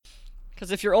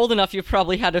Because if you're old enough, you've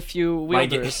probably had a few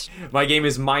wielders. My game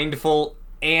is mindful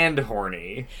and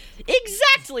horny.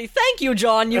 Exactly! Thank you,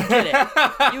 John, you get it.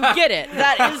 You get it.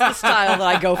 That is the style that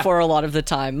I go for a lot of the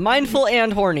time. Mindful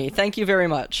and horny. Thank you very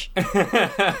much.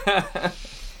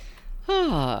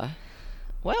 Well,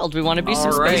 do we want to be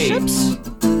some spaceships?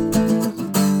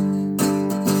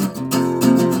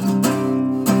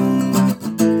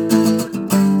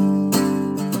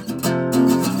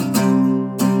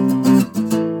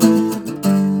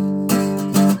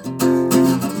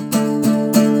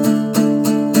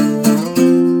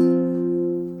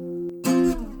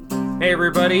 Hey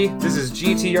everybody, this is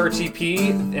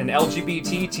GTRTP, an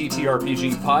LGBT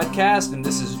TTRPG podcast, and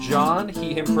this is John,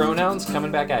 he, him pronouns,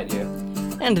 coming back at you.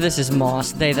 And this is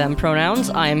Moss, they, them pronouns.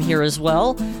 I am here as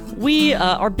well. We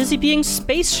are busy being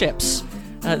spaceships.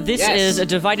 This is a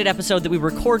divided episode that we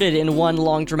recorded in one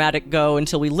long dramatic go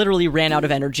until we literally ran out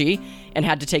of energy and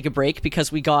had to take a break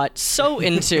because we got so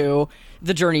into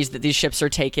the journeys that these ships are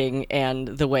taking and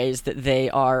the ways that they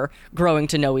are growing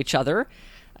to know each other.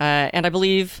 And I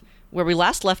believe where we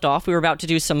last left off, we were about to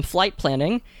do some flight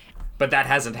planning. But that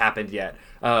hasn't happened yet.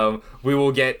 We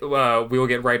will get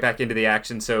right back into the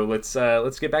action. So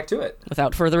let's get back to it.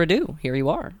 Without further ado, here you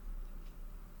are.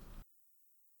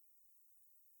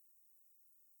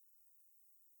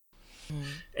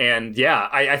 And yeah,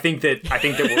 I think that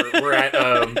we're at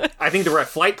I think that we're at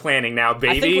flight planning now,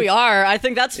 baby. I think we are. I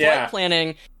think that's flight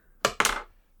planning.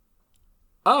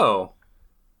 Oh.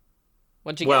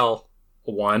 What'd you get? Well,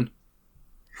 1.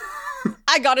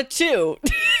 I got a 2.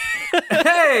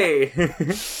 Hey.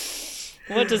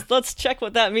 Let's check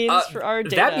what that means for our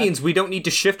data. That means we don't need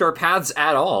to shift our paths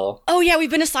at all. Oh yeah, we've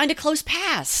been assigned a close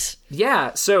pass.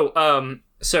 Yeah,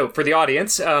 so for the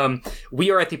audience,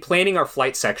 we are at the planning our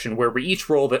flight section where we each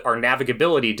roll our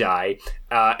navigability die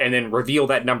and then reveal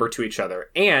that number to each other.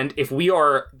 And if we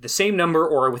are the same number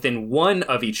or within 1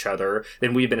 of each other,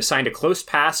 then we've been assigned a close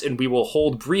pass and we will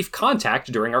hold brief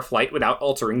contact during our flight without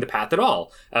altering the path at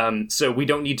all. So we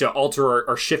don't need to alter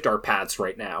or shift our paths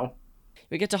right now.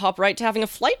 We get to hop right to having a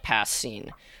flight pass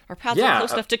scene. Our paths are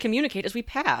close enough to communicate as we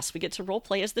pass. We get to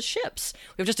roleplay as the ships.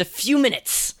 We have just a few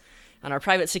minutes on our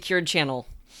private secured channel.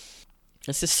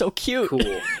 This is so cute.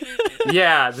 Cool.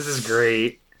 Yeah, this is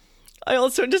great. I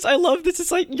love this.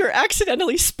 It's like you're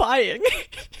accidentally spying.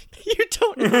 You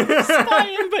don't know you're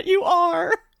spying, but you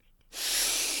are.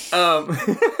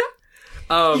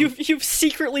 You've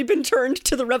secretly been turned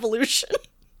to the revolution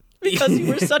because you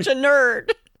were such a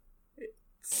nerd.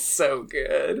 So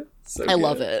good. I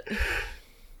love it.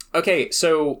 Okay,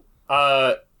 so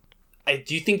do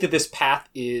you think that this path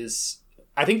is...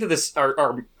 I think that this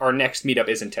our next meetup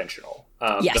is intentional.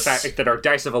 Yes. The fact that our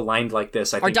dice have aligned like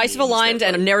this, I think... Our dice have aligned,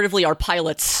 and narratively our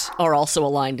pilots are also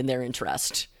aligned in their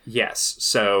interest. Yes,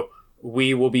 so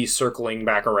we will be circling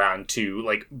back around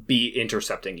to, be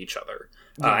intercepting each other.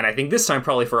 Yeah. And I think this time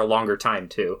probably for a longer time,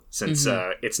 too, since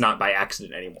it's not by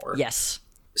accident anymore. Yes.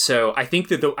 So I think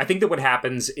that what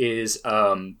happens is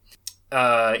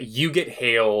you get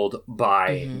hailed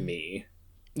by me.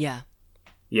 Yeah.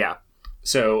 Yeah.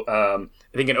 So I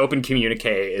think an open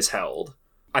communique is held.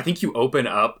 I think you open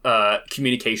up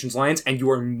communications lines and you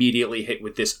are immediately hit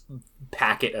with this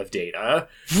packet of data.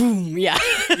 Yeah.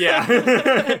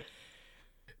 Yeah.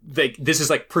 This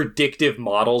is predictive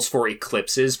models for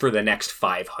eclipses for the next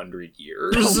 500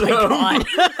 years. Oh my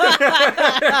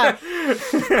god.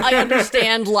 I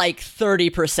understand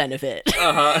 30% of it.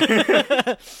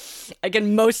 Uh-huh. I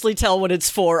can mostly tell what it's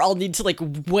for. I'll need to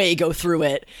way go through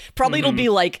it. Probably it'll be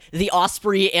the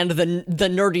Osprey and the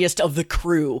nerdiest of the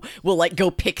crew will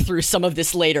go pick through some of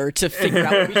this later to figure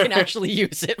out what we can actually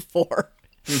use it for.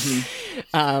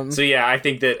 Mm-hmm. So yeah, I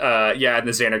think that and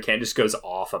the Xanarkand just goes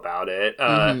off about it.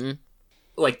 I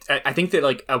think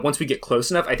that once we get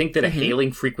close enough, I think that a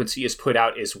hailing frequency is put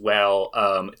out as well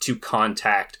to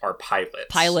contact our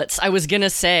pilots. I was gonna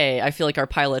say, I feel like our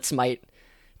pilots might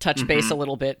touch base a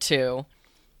little bit too.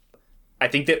 I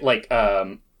think that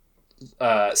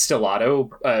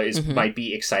Stellato might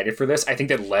be excited for this. I think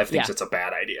that Lev thinks it's a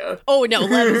bad idea. Oh no,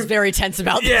 Lev is very tense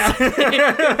about this.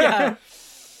 Yeah.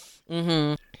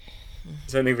 Mm-hmm.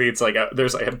 So I think it's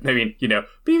there's maybe beep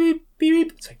beep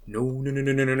beep. It's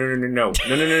no.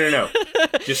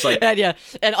 Just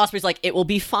and Osprey's it will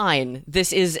be fine.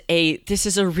 This is a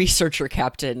researcher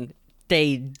captain.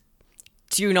 They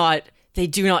do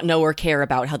not know or care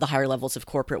about how the higher levels of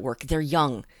corporate work. They're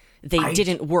young. They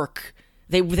didn't work.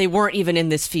 They weren't even in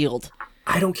this field.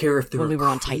 I don't care if they're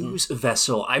a cruise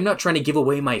vessel. I'm not trying to give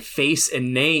away my face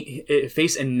and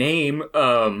name.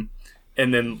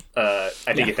 And then I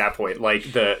think at that point,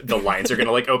 the lines are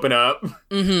gonna open up.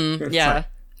 Mm-hmm. Yeah.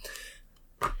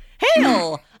 Hail!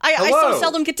 well. I so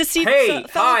seldom get to see fellow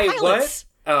pilots.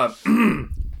 What?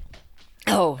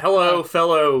 Hello,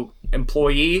 fellow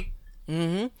employee.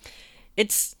 Mm-hmm.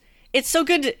 It's so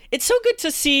good. It's so good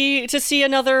to see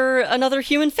another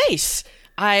human face.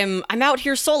 I'm out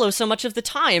here solo so much of the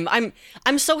time.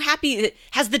 I'm so happy.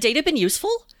 Has the data been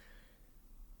useful?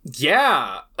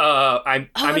 Yeah. I mean,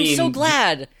 I'm so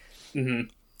glad. Mm-hmm.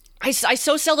 I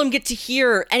so seldom get to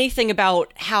hear anything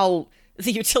about how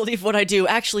the utility of what I do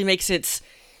actually makes its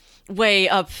way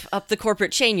up the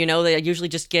corporate chain. They usually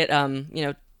just get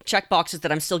check boxes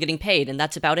that I'm still getting paid, and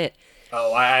that's about it.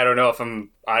 Oh, I don't know if I'm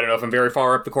very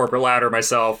far up the corporate ladder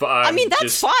myself.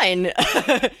 That's fine.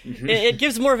 It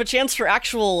gives more of a chance for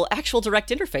actual direct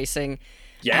interfacing.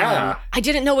 Yeah. I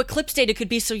didn't know Eclipse data could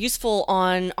be so useful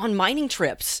on mining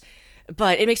trips,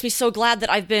 but it makes me so glad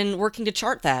that I've been working to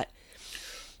chart that.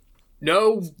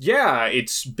 No, yeah,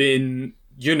 it's been,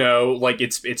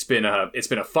 it's been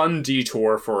a fun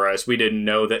detour for us. We didn't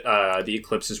know that the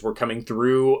eclipses were coming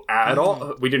through at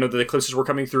all. We didn't know that the eclipses were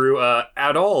coming through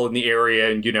at all in the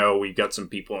area, and we got some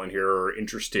people in here who are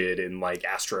interested in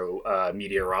astro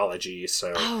meteorology.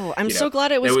 So I'm so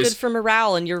glad it was good for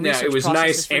morale and your research. Yeah, it was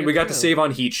nice, and we got to save on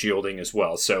heat shielding as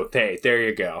well. So hey, there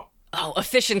you go. Oh,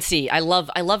 efficiency! I love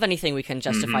anything we can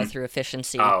justify through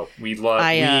efficiency. Oh, we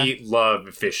love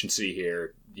efficiency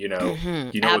here. You know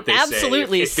what they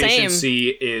absolutely, say. Efficiency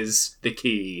is the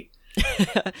key.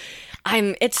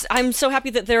 I'm so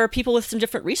happy that there are people with some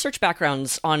different research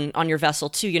backgrounds on your vessel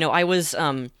too.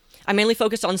 I mainly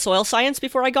focused on soil science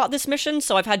before I got this mission,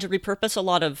 so I've had to repurpose a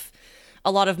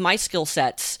lot of my skill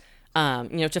sets,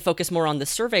 to focus more on the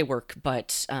survey work.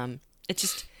 But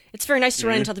it's very nice to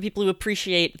run into other people who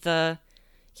appreciate some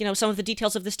of the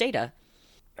details of this data.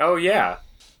 Oh yeah.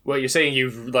 Well, you're saying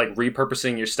you've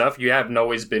repurposing your stuff? You haven't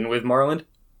always been with Marland?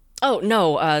 Oh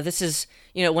no, this is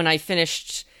when I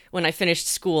finished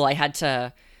school, I had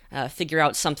to figure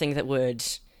out something that would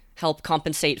help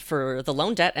compensate for the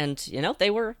loan debt, and they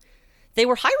were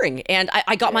hiring, and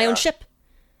I got my own ship.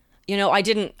 I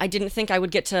didn't think I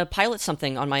would get to pilot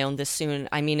something on my own this soon.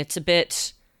 I mean, it's a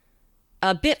bit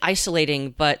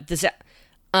isolating, but the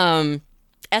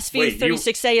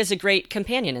SV-36A is a great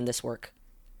companion in this work.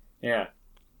 Yeah.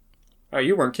 Oh,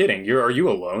 you weren't kidding. Are you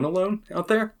alone out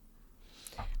there?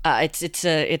 It's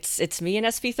me and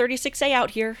SV-36A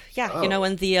out here. Yeah, oh.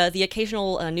 And the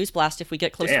occasional news blast if we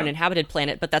get close to an inhabited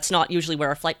planet, but that's not usually where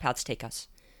our flight paths take us.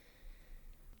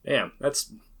 Damn,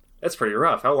 that's pretty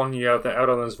rough. How long are you out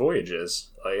on those voyages?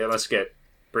 It must get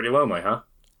pretty lonely, huh?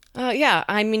 Yeah.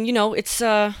 I mean,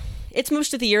 it's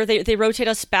most of the year. They rotate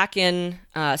us back in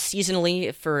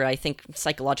seasonally for, I think,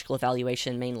 psychological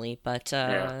evaluation mainly, but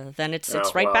then it's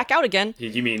back out again.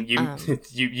 You mean you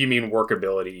mean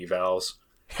workability evals?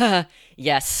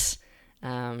 Yes,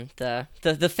 the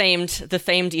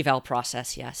famed eval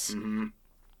process. Yes. Mm-hmm.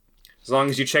 As long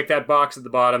as you check that box at the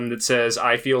bottom that says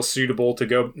 "I feel suitable to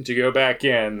go back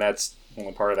in," that's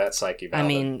only part of that psych eval. I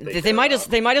mean, they might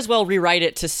as well rewrite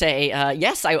it to say,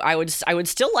 "Yes, I would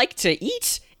still like to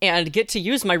eat and get to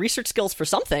use my research skills for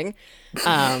something."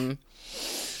 Fair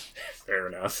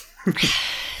enough.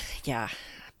 Yeah,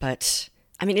 but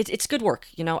I mean, it's good work.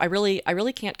 I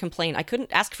really can't complain. I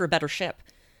couldn't ask for a better ship.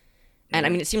 And I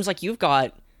mean, it seems like you've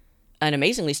got an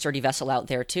amazingly sturdy vessel out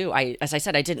there too. As I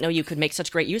said, I didn't know you could make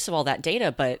such great use of all that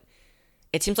data, but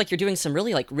it seems like you're doing some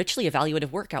really richly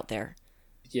evaluative work out there.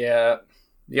 Yeah,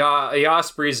 the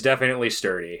Osprey's definitely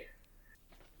sturdy.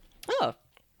 Oh.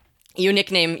 You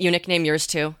nickname yours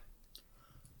too?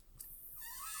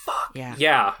 Fuck. Yeah.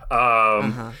 Yeah.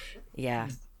 Yeah.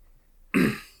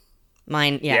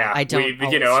 Mine. Yeah. I don't.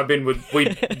 I've been with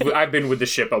the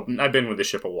ship. I've been with the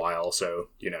ship a while, so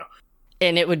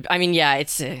And it would. I mean, yeah.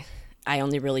 It's. I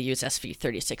only really use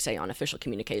SV-36A on official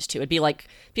communiques too. It'd be like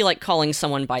calling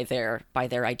someone by their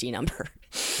ID number.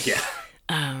 Yeah.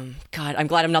 God, I'm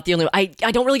glad I'm not the only one. I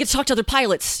don't really get to talk to other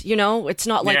pilots, It's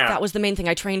not like that was the main thing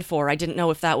I trained for. I didn't know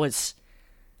if that was,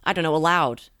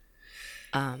 allowed.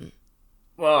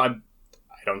 Well, I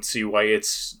don't see why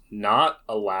it's not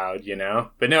allowed,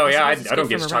 But no, yeah, I don't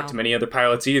get to talk to many other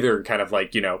pilots either, kind of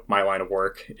like, my line of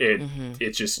work.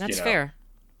 It's just, That's fair.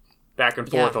 Back and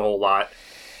forth a whole lot.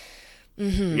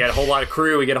 Mm-hmm. We get a whole lot of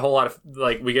crew. We get a whole lot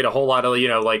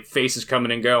of faces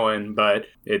coming and going, but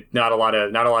not a lot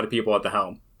of people at the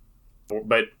helm.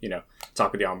 But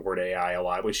talk with the onboard AI a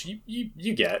lot, which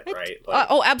you get right.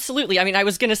 Oh, absolutely. I mean, I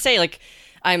was gonna say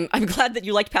I'm glad that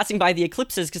you liked passing by the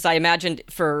eclipses because I imagined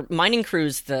for mining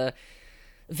crews the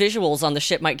visuals on the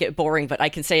ship might get boring, but I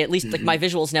can say at least my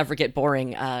visuals never get boring.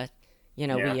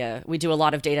 We do a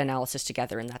lot of data analysis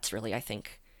together, and that's really I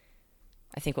think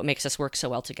I think what makes us work so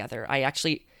well together. I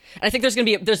think there's gonna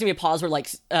be a pause where like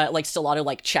Stellato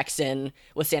like checks in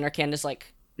with Xanarkand and is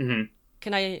like,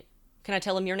 can I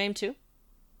tell him your name too?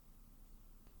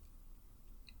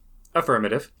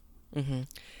 Affirmative.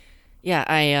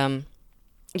 Yeah,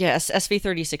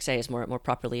 SV36A is more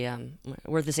properly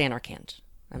we're the Xanarkand.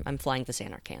 I'm flying the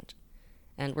Xanarkand,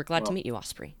 and we're glad to meet you,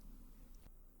 Osprey.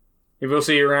 Maybe we'll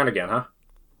see you around again, huh?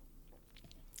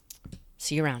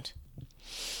 See you around.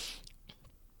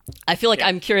 I feel like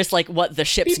I'm curious, like, what the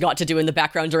ships got to do in the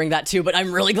background during that, too, but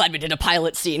I'm really glad we did a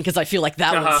pilot scene, because I feel like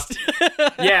that was...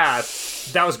 Yeah,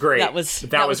 that was great. That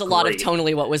was a lot of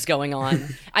tonally what was going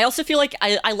on. I also feel like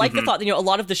I like the thought that, a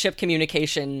lot of the ship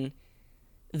communication,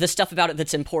 the stuff about it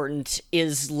that's important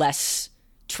is less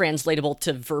translatable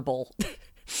to verbal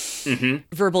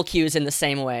cues in the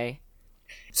same way.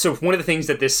 So one of the things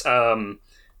that this...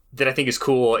 that I think is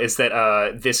cool is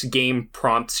that this game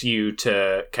prompts you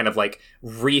to kind of like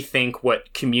rethink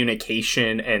what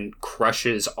communication and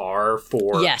crushes are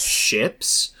for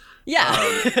ships.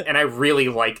 Yeah. And I really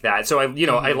like that. So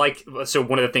I like, so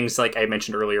one of the things like I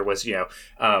mentioned earlier was, the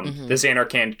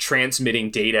Xanarkand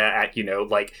transmitting data at,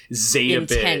 like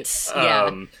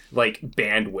zettabyte, like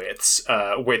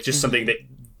bandwidths, which is something that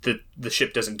the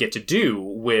ship doesn't get to do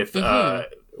with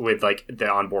like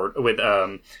the onboard, with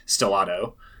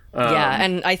Stellato. Yeah,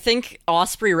 and I think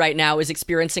Osprey right now is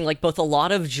experiencing like both a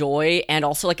lot of joy and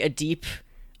also like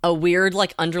a weird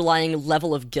like underlying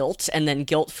level of guilt, and then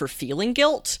guilt for feeling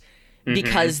guilt,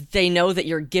 because they know that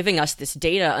you're giving us this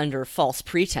data under false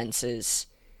pretenses,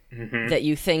 that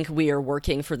you think we are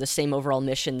working for the same overall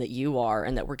mission that you are,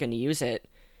 and that we're going to use it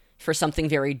for something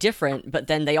very different. But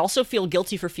then they also feel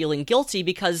guilty for feeling guilty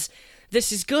because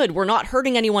this is good. We're not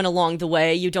hurting anyone along the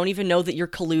way. You don't even know that you're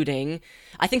colluding.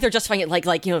 I think they're justifying it like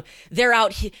they're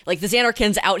out like the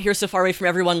Xanarkand's out here so far away from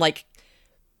everyone. Like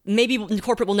maybe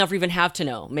corporate will never even have to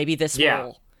know. Maybe this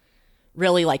will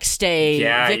really like stay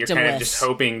victimless. You're kind of just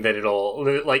hoping that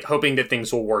hoping that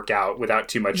things will work out without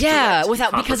too much.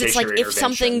 Because it's like if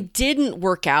something didn't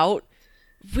work out,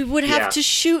 we would have to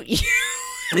shoot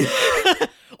you.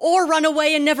 Or run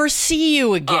away and never see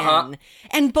you again.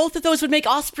 And both of those would make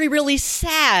Osprey really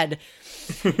sad.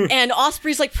 And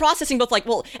Osprey's like processing both like,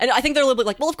 well, and I think they're a little bit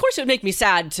like, well, of course it would make me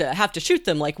sad to have to shoot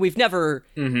them. Like we've never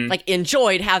like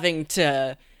enjoyed having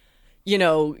to,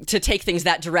 to take things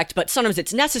that direct, but sometimes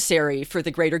it's necessary for the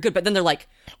greater good. But then they're like,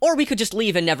 or we could just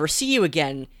leave and never see you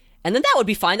again. And then that would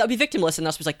be fine. That would be victimless. And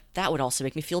Osprey's like, that would also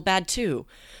make me feel bad too.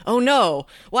 Oh no.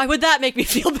 Why would that make me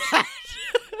feel bad?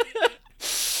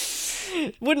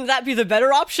 Wouldn't that be the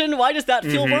better option? Why does that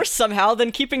feel worse somehow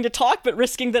than keeping to talk but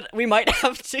risking that we might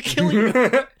have to kill you?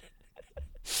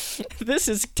 This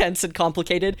is tense and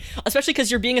complicated, especially because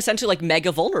you're being essentially like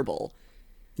mega vulnerable.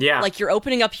 Yeah. Like you're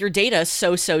opening up your data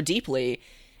so deeply,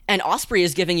 and Osprey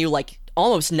is giving you like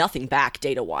almost nothing back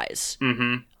data-wise.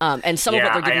 And some of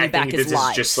what they're giving you back is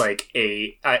lies. This is just like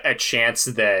a chance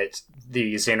that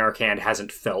the Xanarkand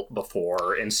hasn't felt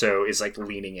before, and so is like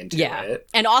leaning into it.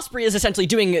 And Osprey is essentially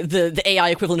doing the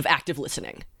AI equivalent of active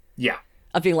listening. Yeah.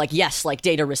 Of being like, yes, like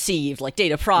data received, like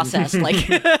data processed, like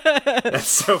that's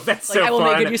so I will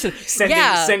fun. Make good use of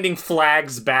sending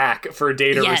flags back for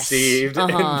data received,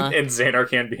 and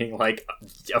Xanarkand being like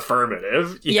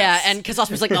affirmative. Yes. Yeah, and because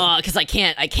Osprey's like, oh, because I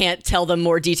can't tell them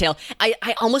more detail. I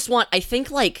almost want. I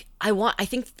want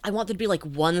there to be like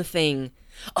one thing.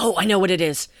 Oh, I know what it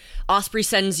is. Osprey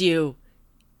sends you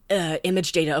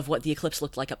image data of what the eclipse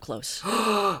looked like up close.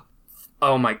 Oh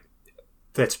my,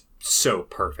 that's so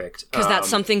perfect. Because that's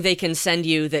something they can send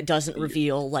you that doesn't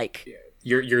reveal like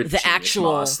your the actual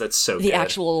Moss. That's so the good.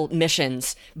 Actual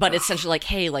missions, but it's essentially like,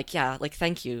 hey, like like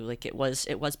thank you, like it was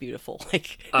beautiful.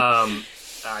 Like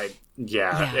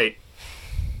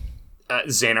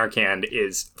Xanarkand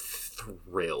is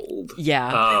thrilled.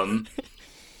 Yeah.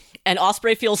 And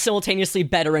Osprey feels simultaneously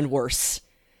better and worse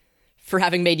for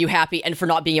having made you happy and for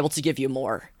not being able to give you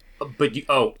more. But you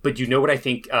know what I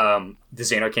think the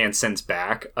Xanarkand sends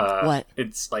back? What?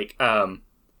 It's like the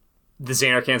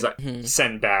Xanarkand's like,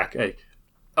 send back,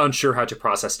 unsure how to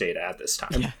process data at this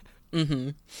time.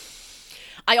 Yeah.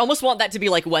 I almost want that to be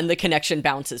like when the connection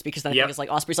bounces, because then I think it's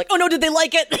like Osprey's like, oh no, did they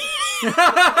like it?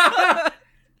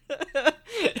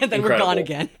 And then we're gone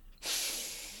again.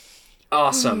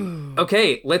 Awesome.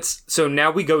 Okay, so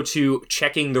now we go to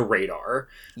checking the radar.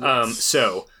 Yes.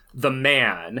 So the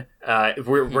Man,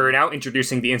 we're now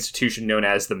introducing the institution known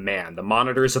as the Man, the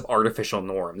Monitors of Artificial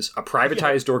Norms, a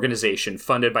privatized organization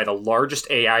funded by the largest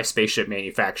AI spaceship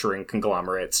manufacturing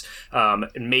conglomerates,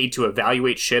 made to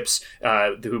evaluate ships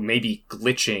who may be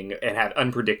glitching and have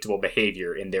unpredictable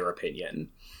behavior, in their opinion.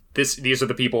 these are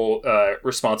the people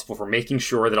responsible for making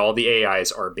sure that all the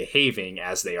AIs are behaving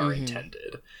as they are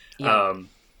intended. Yeah.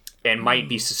 And might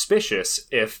be suspicious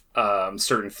if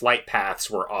certain flight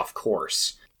paths were off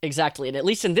course. Exactly, and at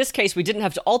least in this case, we didn't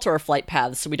have to alter our flight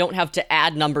paths, so we don't have to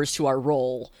add numbers to our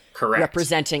roll. Correct.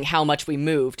 Representing how much we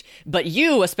moved. But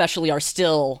you, especially, are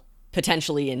still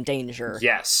potentially in danger.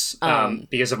 Yes,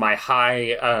 because of my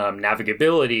high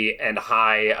navigability and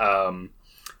high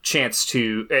chance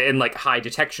to, and like high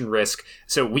detection risk.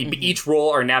 So we each roll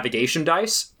our navigation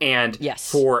dice, and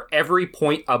for every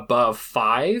point above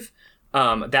 5,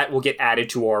 that will get added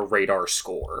to our radar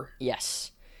score. Yes.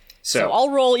 So I'll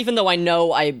roll, even though I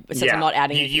know since I'm not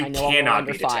adding anything, you I know cannot I'll roll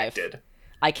under be 5. detected.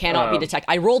 I cannot be detected.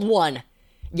 I rolled 1.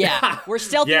 Yeah, we're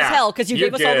stealthy as hell because you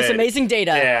gave us all this amazing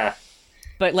data. Yeah.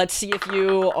 But let's see if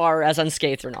you are as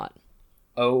unscathed or not.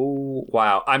 Oh,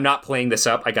 wow. I'm not playing this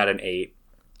up. I got an 8.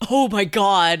 Oh my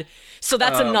god. So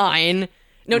that's a 9.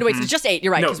 No, wait, it's just 8.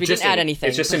 You're right, because we didn't add anything.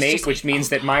 It's just an 8, which means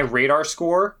that my radar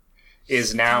score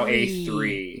is now a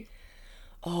 3.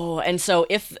 Oh, and so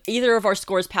if either of our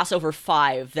scores pass over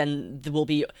 5, then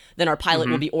our pilot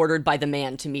will be ordered by the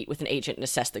man to meet with an agent and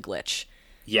assess the glitch.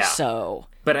 Yeah. So,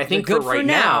 but I think for right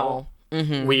now,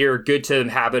 we are good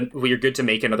to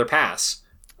make another pass.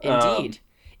 Indeed.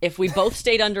 If we both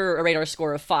stayed under a radar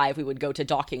score of 5, we would go to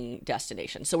docking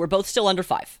destination. So we're both still under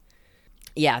 5.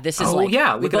 Yeah, this is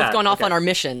we've both gone off on our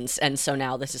missions, and so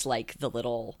now this is like the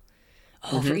little...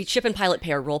 for each ship and pilot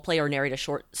pair, roleplay or narrate a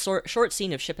short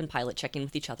scene of ship and pilot checking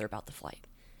with each other about the flight.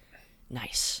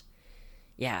 Nice.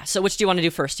 Yeah, so which do you want to do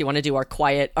first? Do you want to do our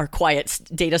quiet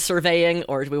data surveying,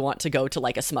 or do we want to go to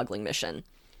like a smuggling mission?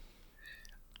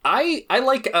 I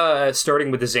like starting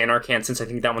with the Xanarcan, since I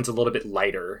think that one's a little bit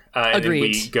lighter. And Agreed.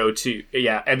 Then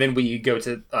we go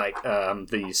to like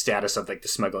the status of like the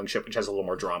smuggling ship, which has a little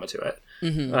more drama to it.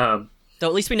 Though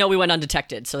at least we know we went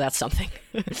undetected, so that's something.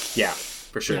 Yeah,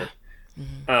 for sure.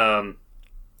 Yeah.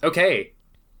 Okay.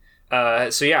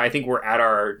 So yeah, I think we're at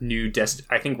our new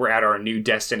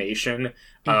destination.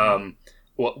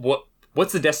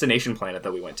 What's the destination planet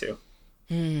that we went to?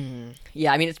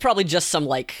 Yeah, I mean it's probably just some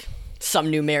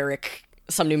numeric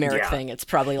thing. It's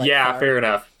probably like fair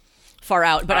enough. Far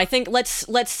out, but I think let's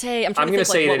say I'm going to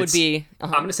think what would be.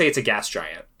 I'm going to say it's a gas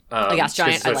giant. A gas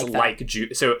giant. I like that.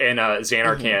 So in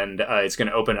Xanarcan, it's going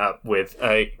to open up with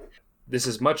this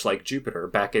is much like Jupiter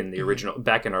back in the original,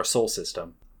 back in our solar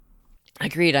system.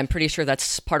 Agreed. I'm pretty sure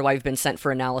that's part of why we've been sent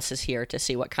for analysis here, to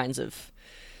see what kinds of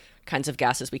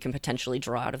gases we can potentially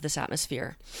draw out of this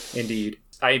atmosphere. Indeed.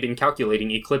 I have been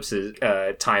calculating eclipses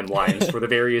timelines for the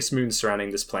various moons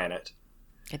surrounding this planet.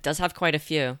 It does have quite a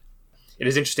few. It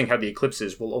is interesting how the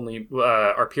eclipses will only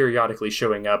are periodically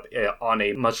showing up on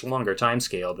a much longer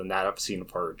timescale than that I've seen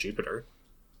for Jupiter.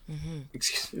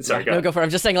 Sorry, no, go for it. I'm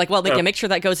just saying, make sure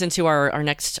that goes into our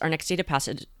next data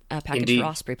package for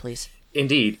Osprey, please.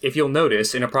 Indeed. If you'll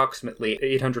notice, in approximately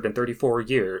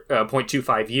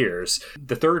 834.25 years,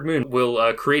 the third moon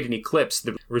will create an eclipse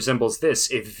that resembles this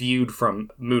if viewed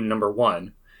from moon number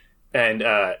 1. And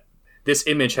this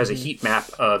image has a heat map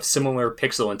of similar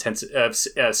pixel intensities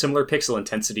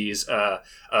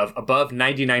of above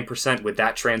 99% with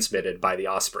that transmitted by the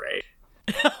Osprey.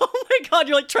 Oh my god,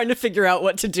 you're like trying to figure out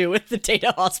what to do with the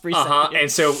data Osprey sent you.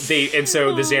 And so the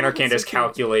Xanarcan has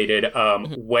calculated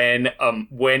when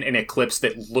an eclipse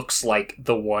that looks like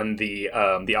the one the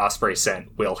Osprey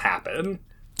sent will happen.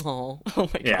 Oh my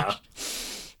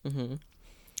gosh. Yeah.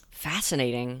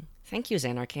 Fascinating. Thank you,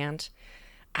 Xanarcan.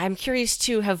 I'm curious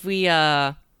too, have we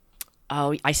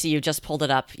oh, I see you just pulled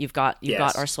it up. You've got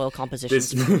our soil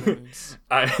composition.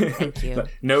 Thank you.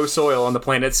 No soil on the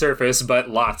planet's surface, but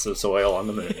lots of soil on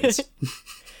the moons.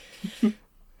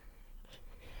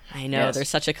 I know, there's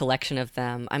such a collection of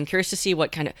them. I'm curious to see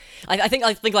what kind of... I think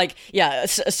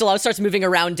Solana starts moving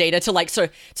around data to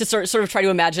sort of try to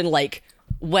imagine like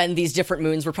when these different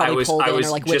moons were probably pulled in, or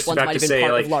like which ones might have been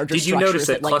part of larger structures. Did you notice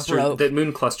that broke? That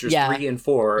moon clusters 3 and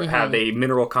 4 have a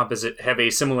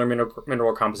similar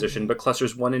mineral composition, but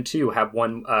clusters 1 and 2 have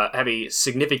a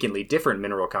significantly different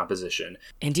mineral composition.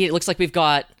 Indeed, it looks like we've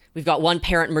got one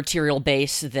parent material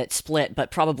base that split,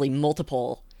 but probably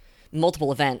multiple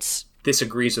events. This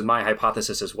agrees with my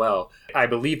hypothesis as well. I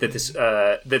believe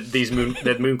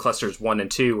that moon clusters 1 and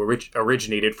 2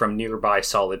 originated from the nearby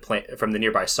solid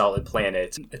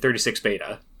planet 36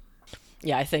 Beta.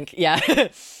 Yeah, I think. Yeah,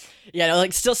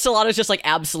 Solana's just like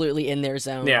absolutely in their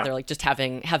zone. Yeah. They're like just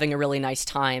having a really nice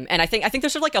time, and I think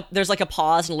there's sort of like a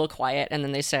pause and a little quiet, and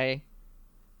then they say,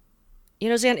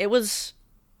 Zan, it was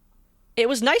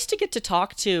nice to get to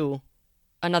talk to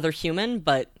another human,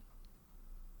 but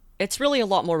it's really a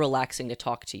lot more relaxing to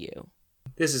talk to you.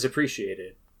 This is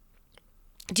appreciated.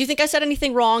 Do you think I said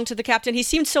anything wrong to the captain? He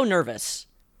seemed so nervous.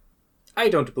 I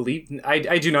do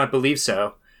not believe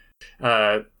so.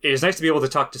 It is nice to be able to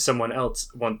talk to someone else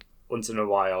once in a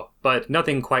while, but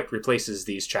nothing quite replaces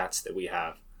these chats that we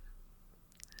have.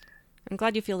 I'm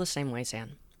glad you feel the same way,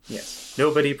 Zan. Yes.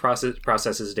 Nobody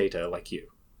processes data like you.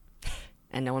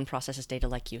 And no one processes data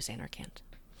like you, Xanarkand.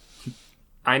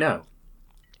 I know.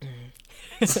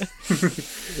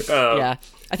 Yeah.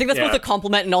 I think that's both a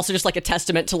compliment and also just like a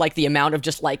testament to like the amount of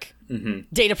just like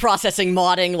data processing,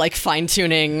 modding, like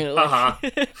fine-tuning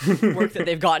work that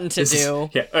they've gotten to do.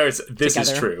 Yeah, this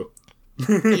is true.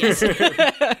 Yes.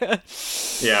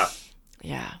 Yeah.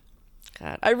 Yeah.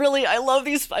 God. I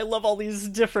love all these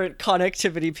different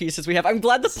connectivity pieces we have. I'm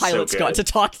glad the pilots got to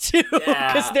talk to,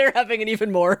 because they're having an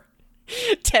even more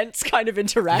tense kind of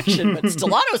interaction, but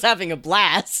Stellato's having a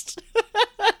blast.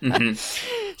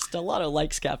 Stellato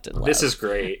likes Captain Lev. This is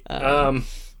great.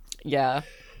 Yeah.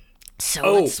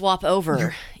 So let's swap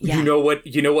over. You know what?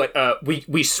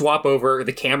 We swap over,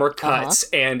 the camera cuts,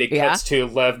 and it cuts to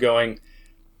Lev going,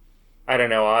 I don't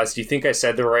know, Oz, do you think I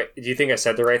said the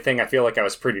right thing? I feel like I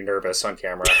was pretty nervous on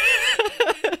camera.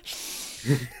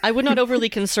 I would not overly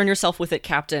concern yourself with it,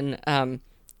 Captain.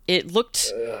 It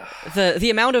looked the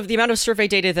amount of survey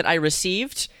data that I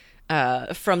received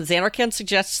from Xanarkand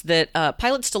suggests that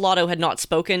Pilot Stellato had not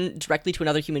spoken directly to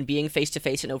another human being face to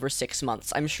face in over 6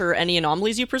 months. I'm sure any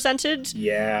anomalies you presented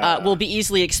will be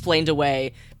easily explained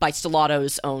away by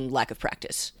Stellato's own lack of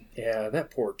practice. Yeah,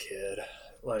 that poor kid.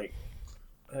 Like,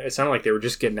 it sounded like they were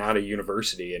just getting out of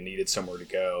university and needed somewhere to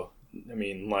go. I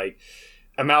mean, like,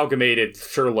 Amalgamated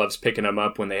sure loves picking them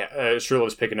up when they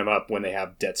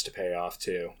have debts to pay off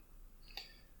too.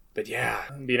 But yeah,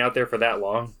 being out there for that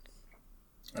long,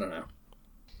 I don't know.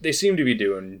 They seem to be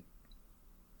doing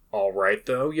all right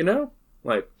though, you know?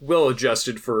 Like, well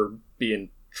adjusted for being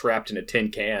trapped in a tin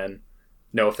can.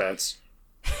 No offense.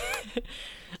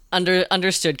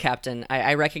 Understood, Captain.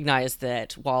 I recognize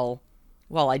that while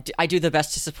I do the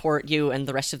best to support you and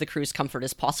the rest of the crew's comfort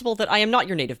as possible, that I am not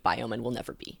your native biome and will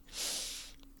never be.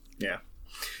 Yeah.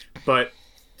 But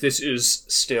this is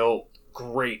still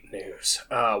great news.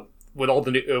 With all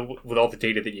the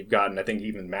data that you've gotten, I think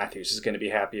even Matthews is going to be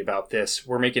happy about this.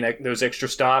 We're making those extra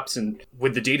stops, and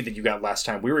with the data that you got last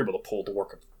time, we were able to pull the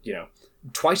work,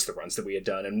 twice the runs that we had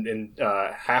done in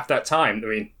half that time. I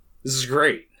mean, this is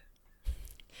great.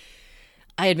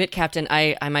 I admit, Captain,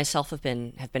 I myself have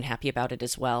been happy about it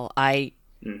as well. I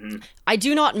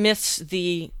do not miss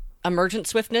the emergent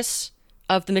swiftness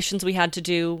of the missions we had to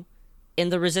do in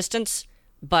the Resistance,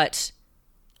 but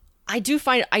I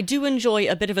do enjoy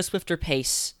a bit of a swifter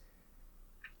pace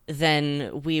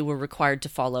than we were required to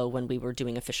follow when we were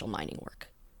doing official mining work.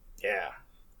 Yeah.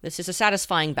 This is a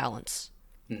satisfying balance.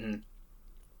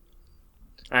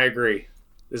 I agree.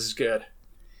 This is good.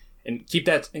 And keep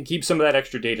some of that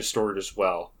extra data stored as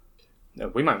well. Now,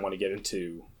 we might want to get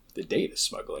into the data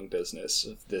smuggling business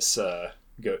if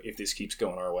this keeps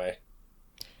going our way.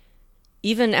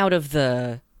 Even out of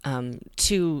the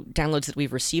 2 downloads that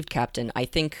we've received, Captain, I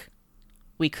think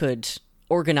we could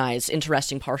organize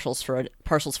interesting parcels for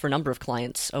a number of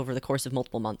clients over the course of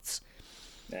multiple months.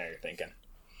 Now you're thinking.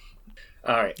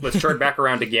 All right, let's turn back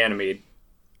around to Ganymede.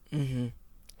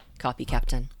 Copy,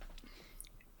 Captain.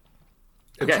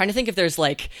 Okay. I'm trying to think if there's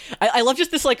I love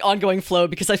just this ongoing flow,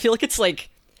 because I feel like it's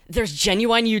there's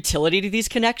genuine utility to these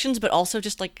connections, but also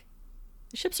just the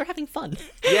ships are having fun.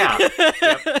 Yeah.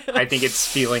 Yep. I think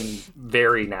it's feeling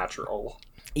very natural.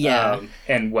 Yeah.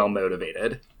 And well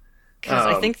motivated. Because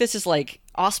I think this is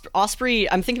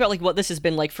Osprey. I'm thinking about what this has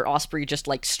been like for Osprey, just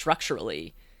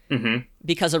structurally.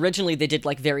 Because originally they did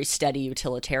very steady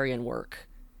utilitarian work,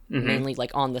 mainly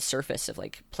on the surface of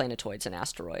planetoids and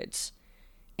asteroids.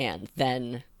 And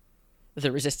then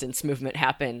the Resistance movement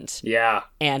happened. Yeah.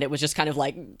 And it was just kind of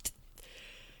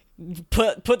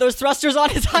put those thrusters on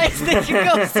as high as they can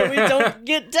go so we don't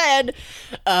get dead.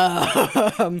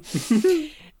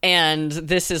 And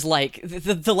this is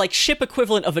the ship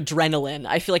equivalent of adrenaline.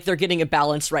 I feel like they're getting a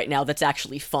balance right now that's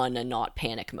actually fun and not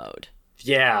panic mode.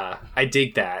 Yeah, I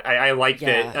dig that. I like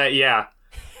that. Yeah.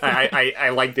 I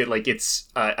like that, it's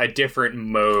a different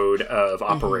mode of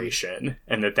operation,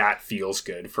 and that feels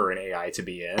good for an AI to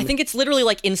be in. I think it's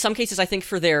literally, in some cases, I think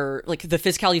for their, the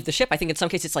physicality of the ship, I think in some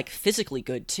cases it's, physically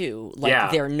good, too.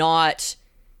 They're not...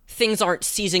 Things aren't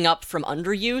seizing up from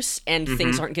underuse, and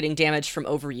things aren't getting damaged from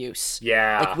overuse.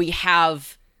 Yeah.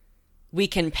 We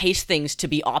can pace things to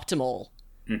be optimal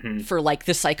for,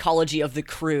 the psychology of the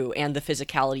crew and the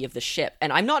physicality of the ship.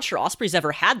 And I'm not sure Osprey's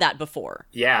ever had that before.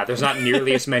 Yeah, there's not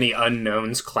nearly as many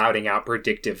unknowns clouding out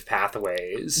predictive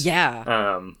pathways.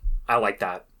 Yeah. I like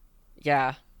that.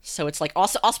 Yeah. So it's like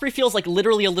Osprey feels like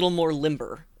literally a little more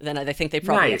limber than I think they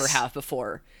probably ever have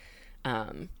before.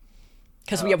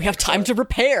 Because we have time to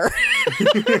repair.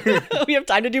 We have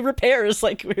time to do repairs.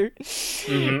 Like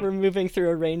we're moving through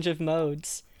a range of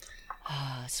modes.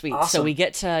 Sweet. Awesome. So we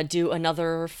get to do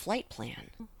another flight plan.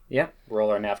 Yeah.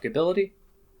 Roll our navigability.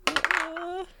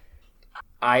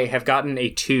 I have gotten a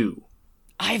 2.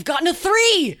 I've gotten a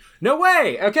 3! No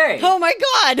way! Okay. Oh my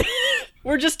god!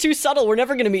 We're just too subtle. We're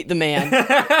never going to meet the man.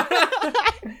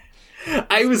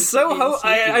 I was so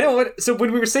I don't want. So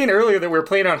when we were saying earlier that we were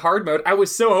playing on hard mode, I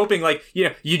was so hoping like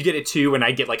you'd get a 2 and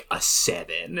I'd get like a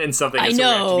 7 and something. I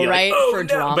know, right? Like, for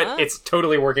drama, but it's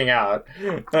totally working out.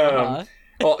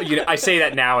 Well, I say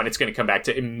that now, and it's going to come back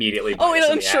to immediately.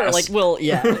 I'm sure. Ass. Like,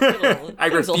 I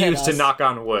refuse to knock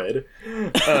on wood.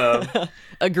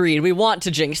 Agreed. We want to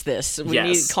jinx this. We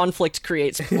need conflict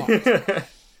creates plot.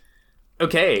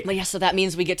 Okay. But yeah, so that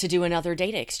means we get to do another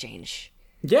data exchange.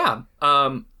 Yeah.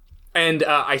 And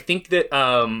I think that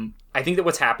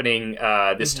what's happening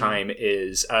this time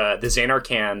is the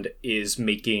Xanarkand is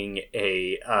making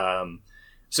a.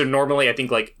 So normally, I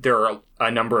think like there are a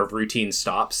number of routine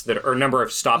stops that are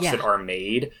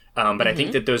made, but I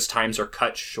think that those times are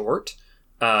cut short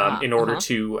in order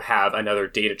to have another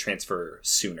data transfer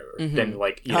sooner than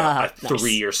like a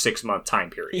 3 or 6 month time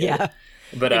period. Yeah,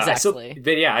 but exactly.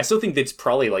 I still think that's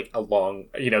probably like a long.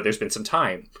 There's been some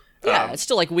time. Yeah, it's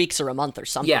still like weeks or a month or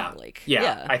something. Yeah, like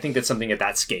I think that's something at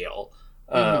that scale.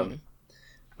 But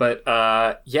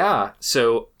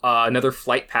so another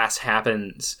flight pass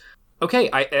happens.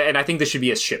 Okay, I think this should be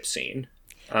a ship scene.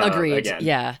 Agreed. Again.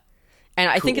 Yeah,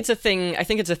 and I think it's a thing. I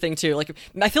think it's a thing too. Like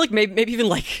I feel like maybe even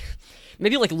like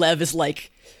Lev is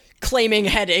like claiming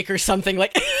headache or something.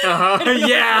 Like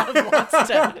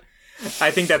yeah.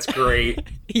 I think that's great.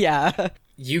 Yeah.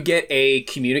 You get a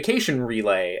communication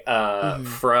relay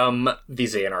from the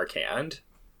Xanarkand.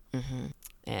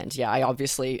 And yeah, I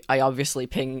obviously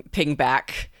ping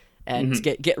back and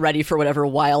get ready for whatever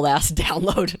wild ass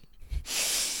download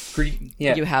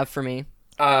you have for me.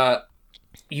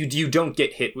 You don't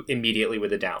get hit immediately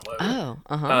with a download.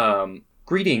 Oh,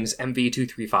 greetings,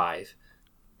 MV235.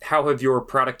 How have your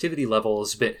productivity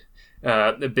levels been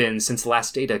since the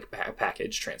last data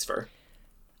package transfer?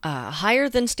 Higher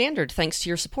than standard, thanks to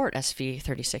your support,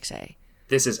 SV36A.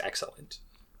 This is excellent.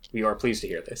 We are pleased to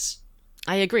hear this.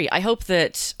 I agree. I hope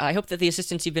that the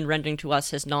assistance you've been rendering to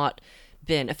us has not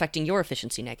been affecting your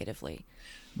efficiency negatively.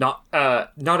 Not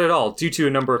at all. Due to a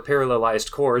number of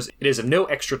parallelized cores, it is of no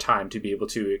extra time to be able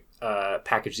to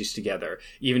package these together,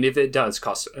 even if it does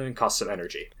cost some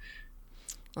energy.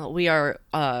 Well, we are.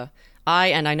 I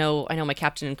know my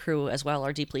captain and crew as well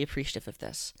are deeply appreciative of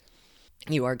this.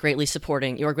 You are greatly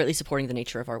supporting the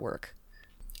nature of our work.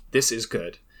 This is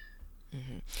good.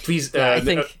 Please, I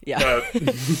think,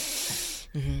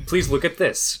 please look at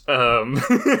this.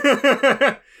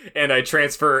 And I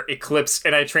transfer Eclipse,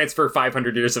 and I transfer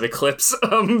 500 years of Eclipse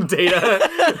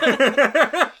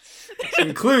data,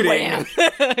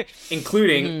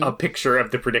 including a picture of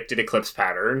the predicted eclipse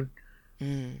pattern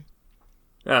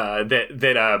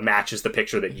that matches the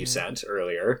picture that you sent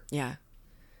earlier. Yeah.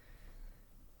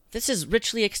 This is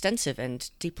richly extensive and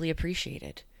deeply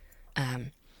appreciated.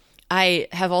 I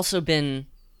have also been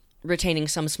retaining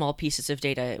some small pieces of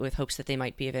data with hopes that they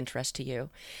might be of interest to you.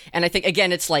 And I think,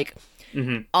 again, it's like,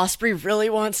 Osprey really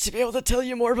wants to be able to tell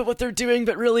you more about what they're doing,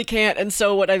 but really can't. And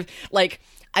so what I've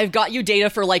got you data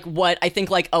for like what I think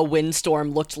like a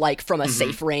windstorm looked like from a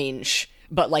safe range,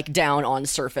 but like down on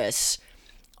surface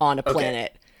on a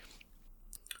planet.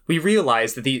 We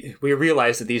realize that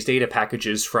these data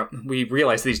packages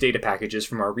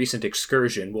from our recent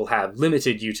excursion will have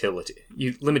limited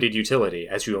utility,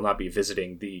 as you will not be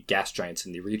visiting the gas giants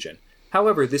in the region.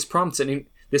 However, this prompts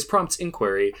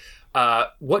inquiry.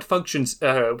 What functions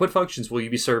will you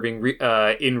be serving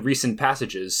in recent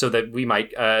passages, so that we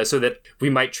might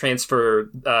transfer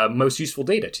most useful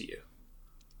data to you?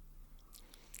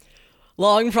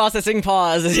 Long processing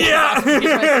pause. Yeah. Trying to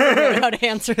figure out how to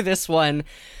answer this one.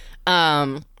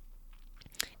 And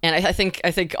I think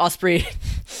Osprey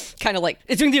kind of like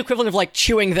is doing the equivalent of like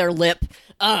chewing their lip,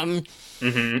 like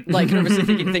nervously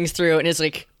thinking things through, and is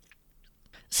like,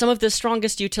 some of the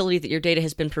strongest utility that your data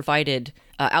has been provided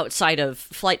outside of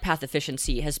flight path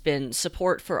efficiency has been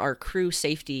support for our crew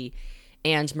safety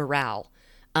and morale.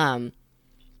 Eclipse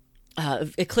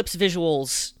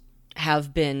visuals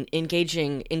have been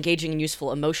engaging and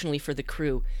useful emotionally for the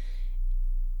crew.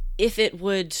 If it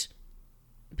would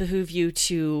behoove you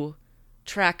to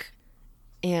track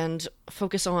and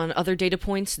focus on other data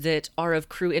points that are of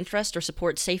crew interest or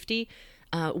support safety,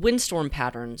 windstorm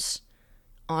patterns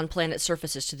on planet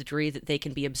surfaces to the degree that they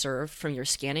can be observed from your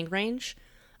scanning range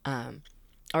are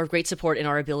of great support in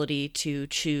our ability to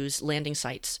choose landing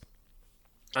sites.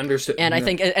 Understood. And I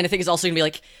think it's also gonna be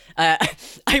like,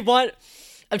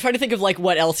 I'm trying to think of like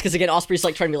what else, because again, Osprey's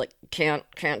like trying to be like, can't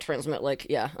transmit, like,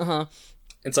 yeah,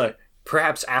 It's like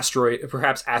perhaps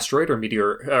asteroid or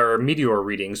meteor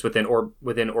readings within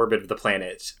orbit of the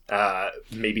planet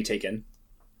may be taken.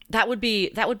 That would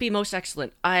be most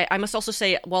excellent. I must also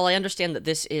say, while I understand that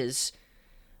this is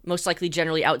most likely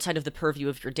generally outside of the purview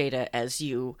of your data, as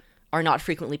you are not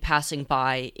frequently passing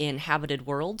by inhabited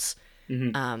worlds,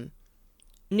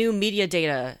 new media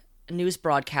data, news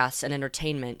broadcasts, and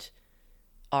entertainment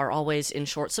are always in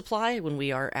short supply when we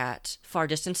are at far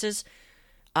distances.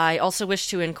 I also wish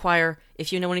to inquire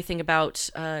if you know anything about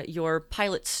your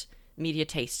pilot's media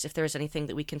tastes, if there is anything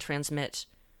that we can transmit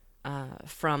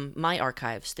from my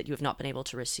archives that you have not been able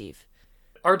to receive.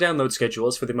 Our download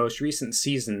schedules for the most recent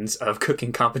seasons of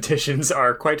cooking competitions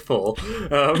are quite full.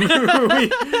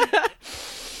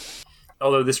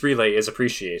 Although this relay is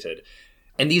appreciated.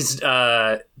 And these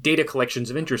data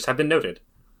collections of interest have been noted.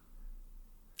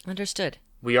 Understood.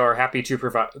 We are happy to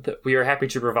provide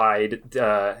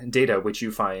data which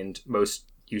you find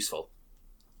most useful.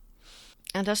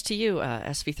 And as to you,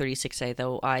 SV36A,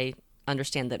 though I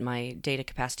understand that my data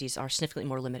capacities are significantly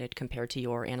more limited compared to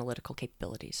your analytical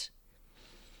capabilities.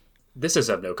 This is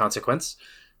of no consequence.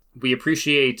 We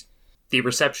appreciate the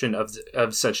reception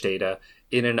of such data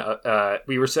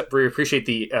we appreciate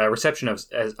the reception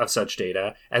of such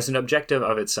data as an objective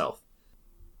of itself.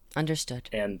 Understood.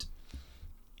 And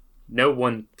no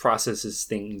one processes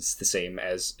things the same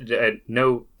as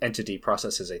no entity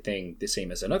processes a thing the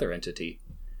same as another entity,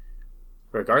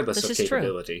 regardless of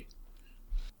capability. True.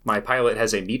 My pilot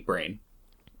has a meat brain,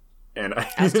 and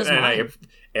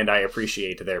I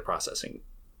appreciate their processing.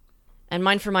 And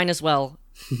mine for mine as well.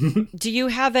 Do you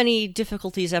have any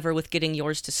difficulties ever with getting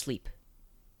yours to sleep?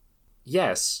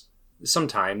 Yes,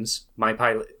 sometimes my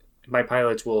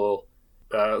pilots will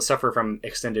suffer from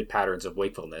extended patterns of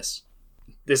wakefulness.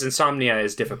 This insomnia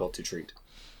is difficult to treat.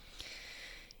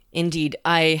 Indeed.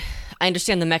 I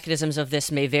understand the mechanisms of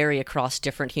this may vary across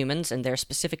different humans and their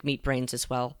specific meat brains as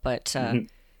well, but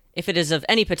if it is of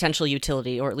any potential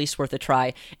utility, or at least worth a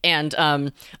try, and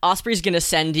Osprey's gonna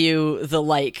send you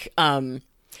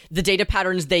the data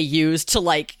patterns they use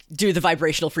to do the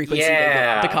vibrational frequency they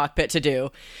get the cockpit to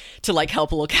do, to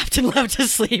help a little Captain Love to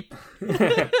sleep.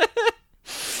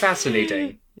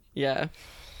 Fascinating. Yeah.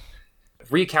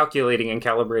 Recalculating and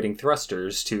calibrating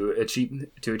thrusters to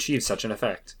achieve such an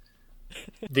effect.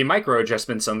 The micro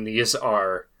adjustments on these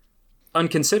are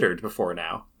unconsidered before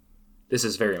now. This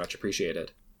is very much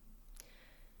appreciated.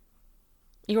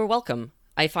 You're welcome.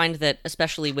 I find that,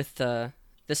 especially with the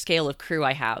scale of crew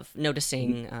I have,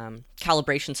 noticing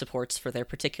calibration supports for their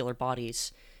particular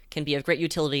bodies can be of great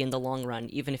utility in the long run,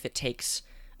 even if it takes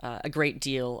a great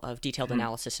deal of detailed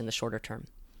analysis in the shorter term.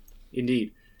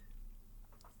 Indeed.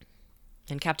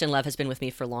 And Captain Lev has been with me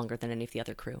for longer than any of the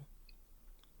other crew.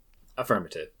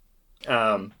 Affirmative.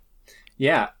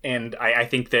 Yeah, and I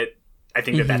think that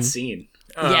that's seen.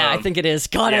 Yeah, I think it is.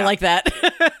 God, yeah. I like that.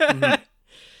 Mm-hmm.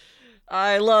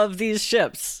 I love these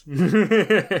ships.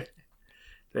 They're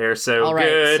so all right,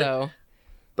 good. So...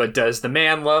 But does the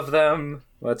man love them?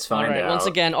 Let's find out. Once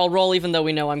again, I'll roll even though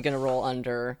we know I'm going to roll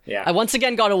under. Yeah. I once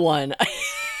again got a 1.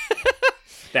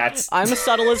 I'm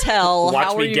subtle as hell. Watch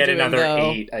How me are you get doing, another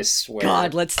though? 8, I swear.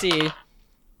 God, let's see.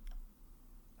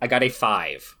 I got a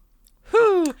 5.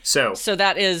 Whew. So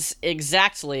that is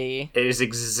exactly... It is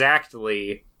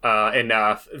exactly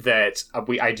enough that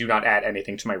I do not add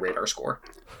anything to my radar score.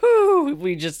 Whew.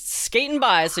 We just skating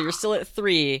by, so you're still at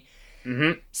 3.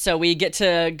 Mm-hmm. So we get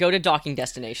to go to docking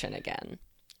destination again.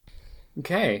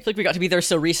 Okay. I feel like we got to be there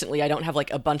so recently, I don't have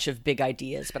a bunch of big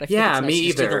ideas, but I feel like it's nice to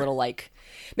just do the little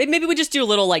maybe we just do a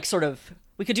little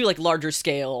we could do larger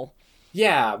scale.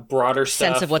 Yeah, broader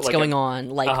stuff. Sense of what's going on.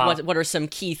 What are some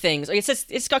key things?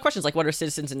 It's got questions like, what are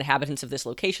citizens and inhabitants of this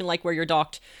location like where you're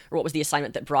docked? Or what was the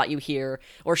assignment that brought you here?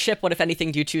 Or ship, what, if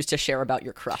anything, do you choose to share about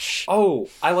your crush? Oh,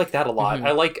 I like that a lot. Mm-hmm.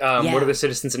 I like, what are the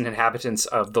citizens and inhabitants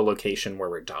of the location where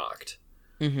we're docked?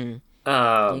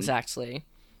 Mm-hmm. Exactly.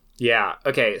 Yeah,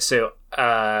 okay, so,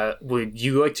 would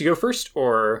you like to go first,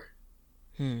 or...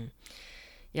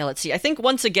 Yeah, let's see. I think,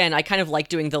 once again, I kind of like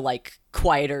doing the,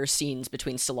 quieter scenes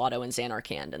between Stellato and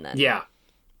Xanarkand, and then... Yeah.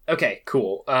 Okay,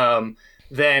 cool.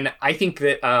 Then I think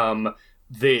that,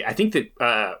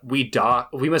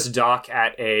 we must dock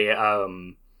at a,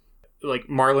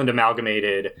 Marland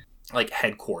Amalgamated,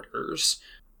 headquarters.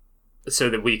 so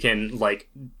that we can like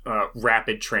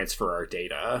rapid transfer our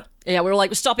data. Yeah, we were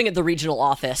like stopping at the regional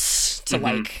office to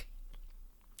like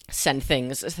send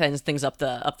things up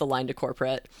the line to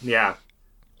corporate. Yeah.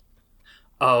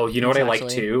 Oh, you know what I like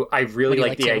too? I really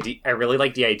like the idea. I really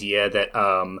like the idea that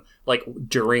like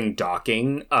during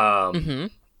docking,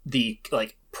 the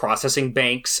like processing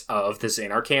banks of the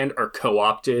Xanarkand are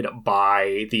co-opted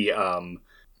by the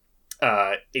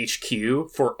HQ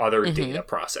for other data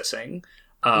processing.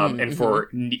 And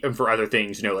for other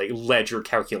things, you know, like ledger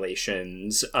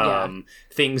calculations,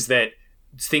 things that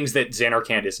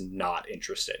Xanarkand is not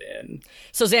interested in.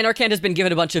 So Xanarkand has been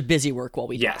given a bunch of busy work while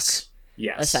we dock.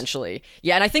 Yes. Essentially.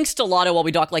 Yeah, and I think Stellato, while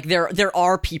we dock, like, there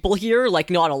are people here, like,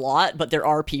 not a lot, but there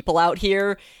are people out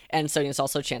here, and so it's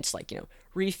also a chance to, like, you know,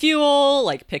 refuel,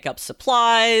 like, pick up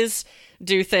supplies,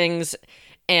 do things,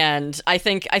 and I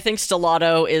think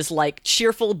Stellato is, like,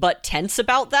 cheerful but tense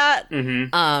about that,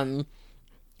 and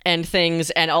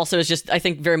things, and also is just, I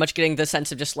think, very much getting the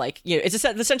sense of just, like, you know, it's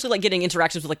essentially like getting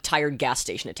interactions with, like, tired gas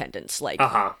station attendants, like,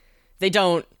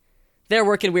 they're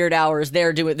working weird hours. They're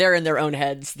in their own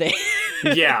heads.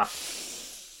 Yeah.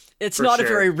 It's not a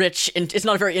very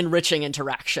enriching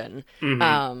interaction.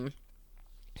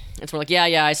 It's more like,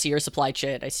 yeah, I see your supply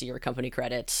chit. I see your company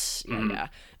credits. Yeah.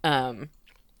 Go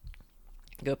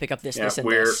pick up this, and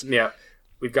this. Yeah.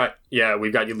 We've got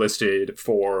you listed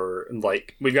for an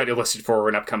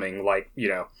upcoming, like, you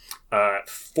know,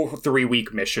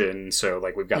 3-week mission. So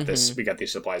like we got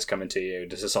these supplies coming to you.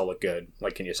 Does this all look good?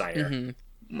 Like, can you sign here?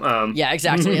 Yeah,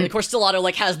 exactly. And of course, Stellato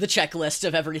like has the checklist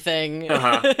of everything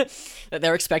that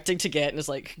they're expecting to get, and is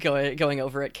like going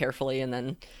over it carefully,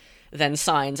 and then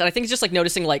signs. And I think it's just like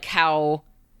noticing like how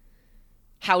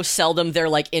seldom they're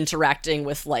like interacting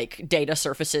with like data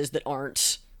surfaces that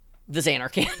aren't the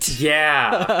Xanarkand.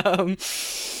 Yeah.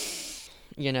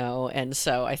 You know, and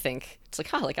so I think it's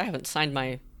like, like I haven't signed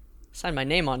my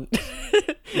name on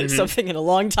something in a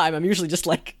long time. I'm usually just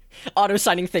like auto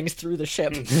signing things through the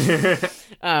ship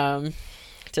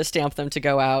to stamp them to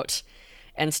go out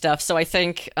and stuff. So I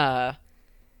think I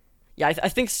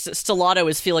think Stellato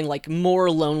is feeling like more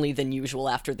lonely than usual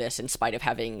after this, in spite of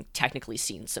having technically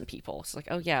seen some people. It's like,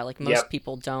 oh yeah, like most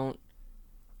people don't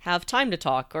have time to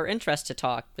talk or interest to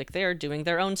talk. Like, they're doing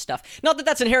their own stuff. Not that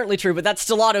that's inherently true, but that's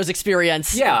Stellato's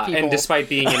experience. Yeah, and despite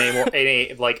being in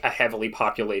a like a heavily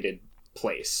populated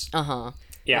place. Yeah.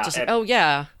 Just like, oh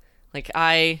yeah, like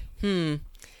I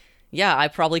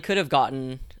probably could have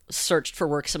searched for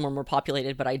work somewhere more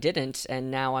populated, but I didn't,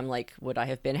 and now I'm like, would I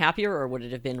have been happier, or would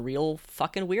it have been real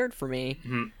fucking weird for me?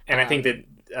 And I think that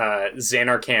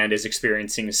Xanarkand is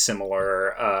experiencing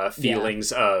similar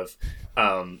feelings of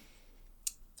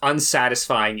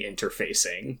unsatisfying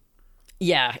interfacing.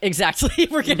 Yeah, exactly.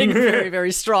 We're getting very,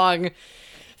 very strong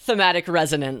thematic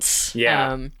resonance.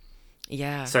 Yeah.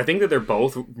 Yeah. So I think that they're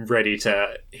both ready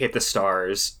to hit the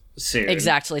stars soon.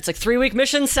 Exactly. It's like 3-week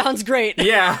mission sounds great.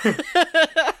 Yeah.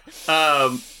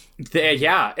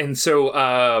 Yeah. And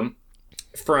so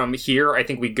from here, I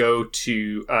think we go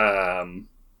to Lev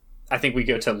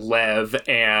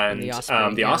and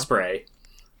the Osprey.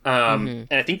 And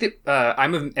I think that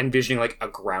I'm envisioning like a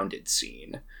grounded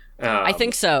scene. I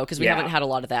think so, because we haven't had a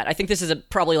lot of that. I think this is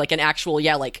probably like an actual,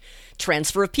 like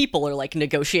transfer of people, or like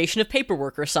negotiation of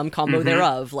paperwork, or some combo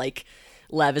thereof. Like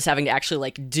Lev is having to actually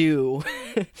like do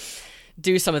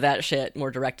some of that shit more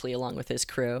directly along with his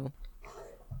crew.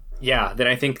 Yeah, then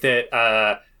I think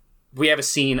that we have a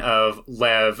scene of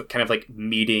Lev kind of like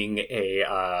meeting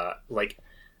a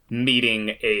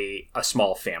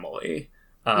small family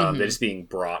that is being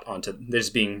brought onto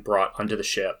the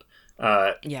ship.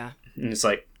 Yeah, and it's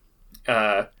like,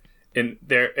 and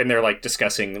they're like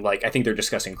discussing, like, I think they're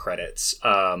discussing credits.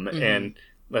 And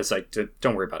it's like,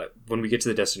 don't worry about it. When we get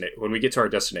to our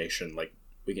destination, like,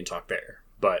 we can talk there.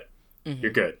 But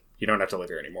you're good. You don't have to live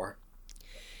here anymore.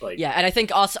 Like, yeah, and I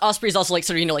think Osprey's also like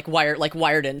sort of, like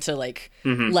wired into like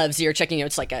Lev's ear, checking out.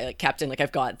 It's like, Captain, like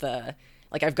I've got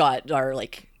our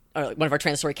one of our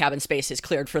transitory cabin spaces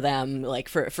cleared for them, like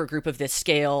for a group of this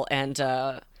scale. And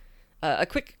a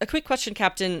quick question,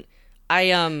 Captain.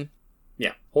 Yeah,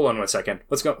 hold on 1 second.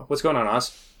 What's going on,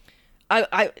 Oz?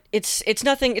 It's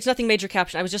nothing major,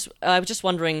 Captain. I was just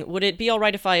wondering, would it be all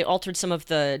right if I altered some of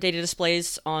the data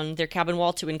displays on their cabin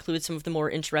wall to include some of the more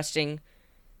interesting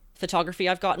photography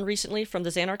I've gotten recently from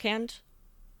the Xanarkand?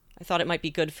 I thought it might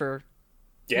be good for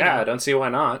I don't see why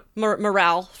not.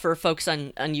 Morale for folks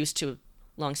unused to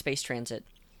long space transit.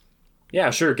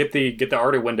 Yeah, sure. Get the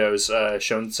Arda windows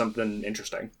showing something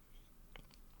interesting.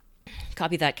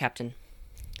 Copy that, Captain.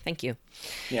 Thank you.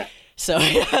 Yeah. So,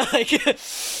 like,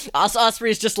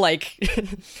 Osprey is just, like,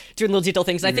 doing little detail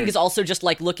things. I think is also just,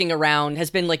 like, looking around,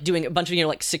 has been, like, doing a bunch of,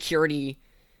 like, security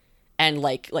and,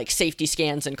 like safety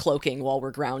scans and cloaking while we're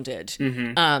grounded.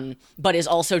 But is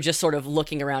also just sort of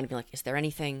looking around and being like, is there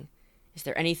anything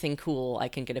cool I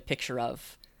can get a picture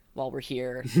of while we're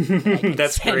here?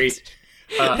 That's great.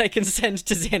 I can send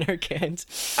to Xanarkand.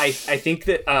 I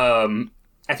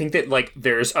think that like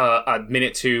there's a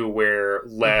minute too where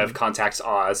Lev contacts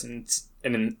Oz and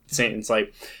then it's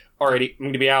like, alrighty, I'm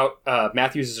going to be out.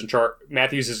 Matthews is in charge.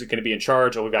 Matthews is going to be in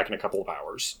charge. I'll be back in a couple of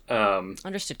hours.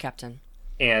 Understood, Captain.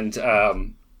 And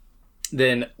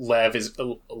then Lev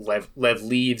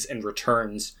leaves and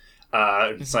returns.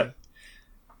 It's like,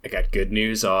 I got good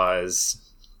news, Oz.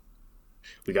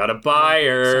 We got a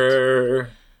buyer.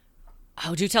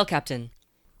 Oh, do tell, Captain.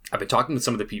 I've been talking with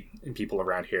some of the people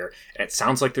around here, and it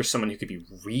sounds like there's someone who could be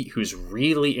who's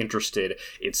really interested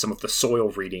in some of the soil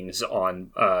readings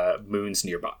on moons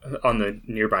nearby, on the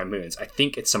nearby moons. I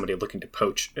think it's somebody looking to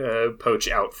poach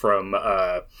out from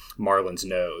Marlin's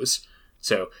nose.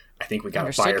 So I think we got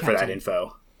a buyer for that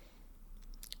info.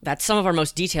 That's some of our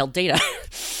most detailed data.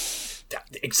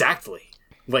 Exactly.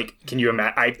 Like, can you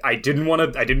imagine? I didn't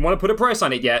want to put a price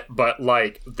on it yet, but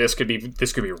like this could be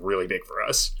really big for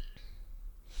us.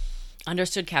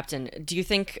 Understood, Captain. Do you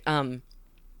think,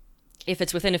 if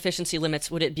it's within efficiency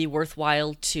limits, would it be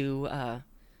worthwhile to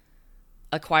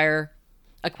acquire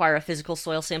a physical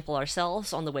soil sample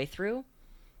ourselves on the way through?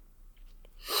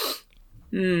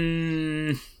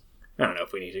 I don't know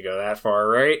if we need to go that far,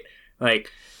 right?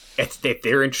 Like, if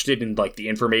they're interested in like the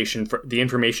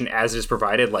information as is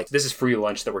provided, like this is free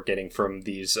lunch that we're getting from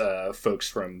these folks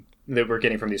from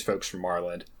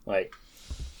Marland. Like,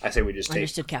 I say we just take.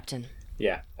 Understood, Captain.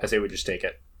 Yeah, I say we just take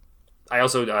it. I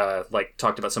also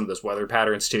talked about some of those weather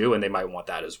patterns too, and they might want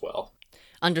that as well.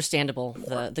 Understandable.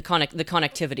 The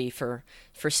connectivity for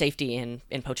safety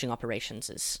in poaching operations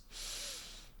is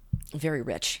very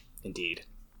rich. Indeed.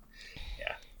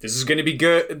 Yeah. This is going to be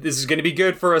good. This is going to be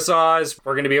good for us, Oz.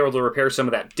 We're going to be able to repair some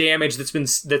of that damage that's been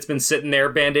sitting there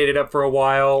band-aided up for a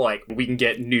while. Like, we can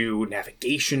get new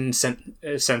navigation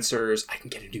sensors. I can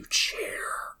get a new chair.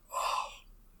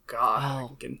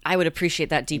 God, I would appreciate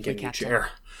that deeply, Captain.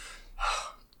 Chair.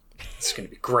 It's going to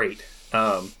be great.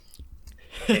 And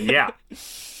yeah.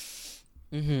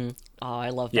 Oh, I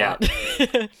love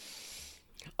that.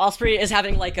 Osprey is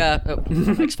having like a... Oh,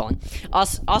 my mic's falling.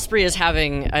 Osprey is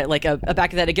having like a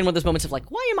back of that, again, one of those moments of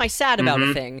like, why am I sad about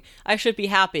a thing? I should be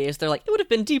happy. Is they're like, it would have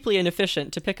been deeply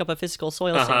inefficient to pick up a physical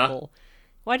soil sample.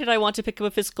 Why did I want to pick up a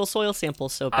physical soil sample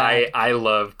so bad? I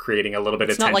love creating a little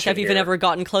bit of tension. It's not like I've even ever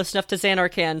gotten close enough to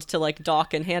Xanarkand to like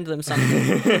dock and hand them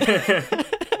something.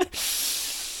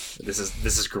 This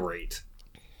is great.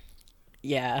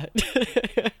 Yeah.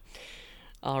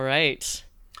 All right.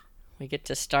 We get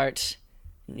to start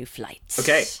new flights.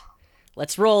 Okay.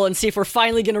 Let's roll and see if we're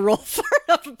finally going to roll far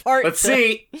enough apart. Let's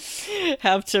see.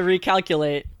 Have to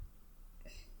recalculate.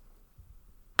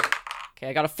 Okay,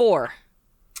 I got a 4.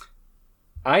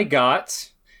 I got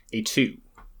a 2.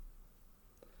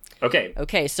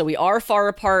 Okay, so we are far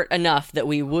apart enough that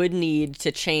we would need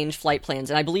to change flight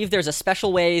plans, and I believe there's a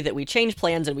special way that we change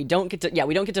plans and we don't get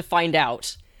to find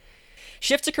out.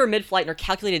 Shifts occur mid-flight and are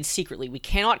calculated secretly. We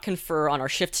cannot confer on our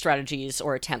shift strategies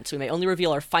or attempts. We may only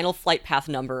reveal our final flight path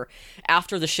number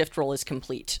after the shift roll is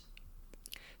complete.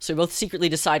 So we both secretly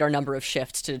decide our number of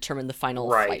shifts to determine the final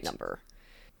flight number.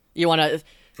 You want to...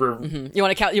 You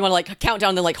want to count? You want to like count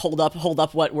down, then like hold up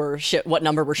what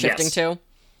number we're shifting to.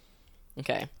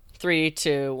 Okay, 3,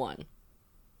 2, 1.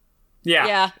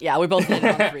 Yeah. We both did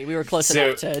it on 3. We were close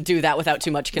enough to do that without too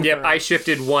much conferring. Yep, I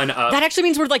shifted 1 up. That actually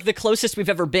means we're like the closest we've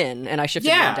ever been, and I shifted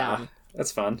 1 down.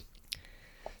 That's fun.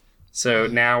 So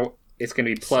now it's going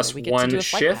to be plus 1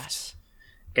 shift,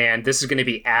 and this is going to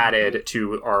be added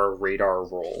to our radar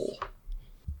roll.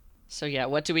 So yeah,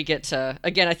 what do we get to...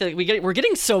 Again, I feel like we're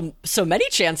getting so many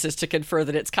chances to confer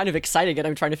that it's kind of exciting, and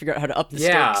I'm trying to figure out how to up the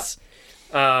stakes.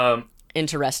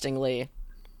 Interestingly.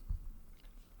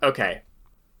 Okay.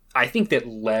 I think that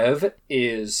Lev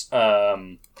is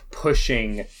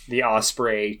pushing the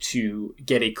Osprey to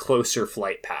get a closer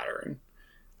flight pattern.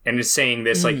 And is saying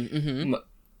this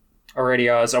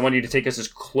alrighty, Oz, I want you to take us as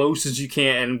close as you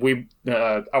can.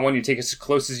 I want you to take us as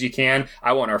close as you can.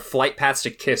 I want our flight paths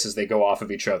to kiss as they go off of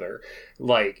each other.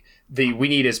 Like, we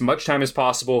need as much time as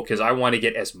possible because I want to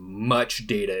get as much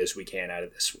data as we can out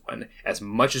of this one. As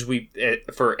much as we...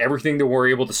 for everything that we're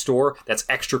able to store, that's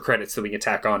extra credits that we can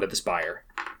tack onto this buyer.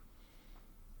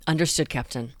 Understood,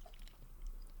 Captain.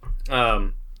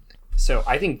 So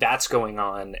I think that's going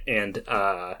on, and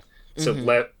so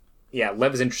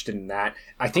Lev is interested in that.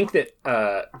 I think that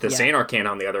the Xanarcan,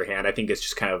 on the other hand, I think it's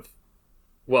just kind of,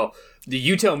 well,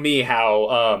 you tell me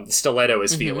how Stiletto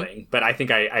is feeling, but I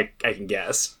think I can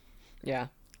guess. Yeah.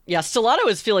 Yeah, Stellato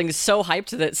is feeling so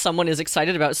hyped that someone is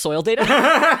excited about soil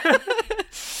data.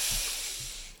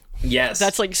 Yes.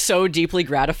 That's, like, so deeply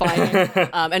gratifying.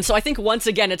 And so I think, once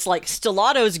again, it's, like,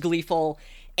 Stellato's gleeful,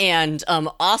 and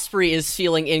Osprey is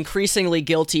feeling increasingly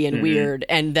guilty and weird,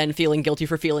 and then feeling guilty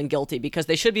for feeling guilty, because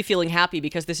they should be feeling happy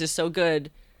because this is so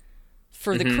good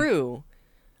for the crew.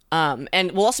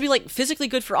 And will also be, like, physically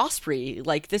good for Osprey.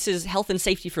 Like, this is health and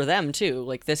safety for them, too.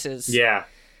 Like, this is... Yeah.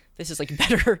 This is, like,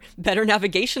 better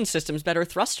navigation systems, better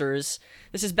thrusters.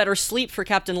 This is better sleep for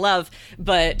Captain Lev,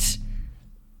 but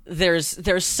there's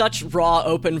such raw,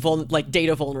 open,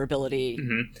 data vulnerability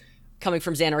coming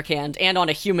from Xanarkand, and on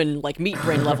a human, like, meat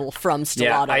brain level from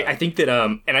Stellato. Yeah, I think that,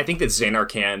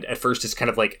 Xanarkand at first is kind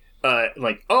of like,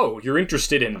 oh, you're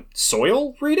interested in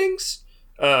soil readings?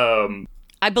 I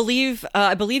believe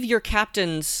your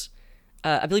captain's,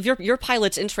 I believe your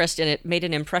pilot's interest in it made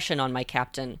an impression on my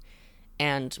captain.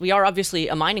 And we are obviously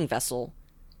a mining vessel.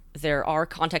 There are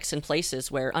contexts and places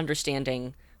where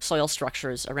understanding soil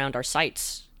structures around our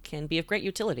sites can be of great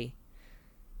utility.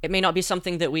 It may not be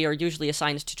something that we are usually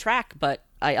assigned to track, but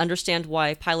I understand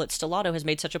why Pilot Stellato has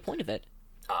made such a point of it.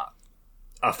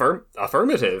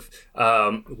 Affirmative.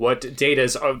 What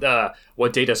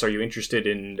datas are you interested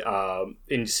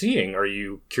in seeing? Are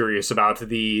you curious about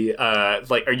the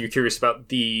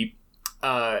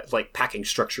packing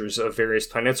structures of various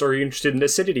planets, or are you interested in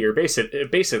acidity or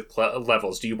basic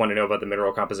levels? Do you want to know about the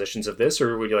mineral compositions of this,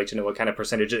 or would you like to know what kind of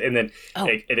percentage? And then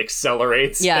it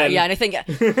accelerates. Yeah, and I think,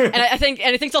 I think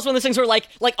it's also one of those things where like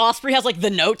Osprey has, like, the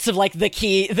notes of, like, the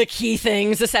key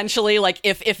things, essentially. Like,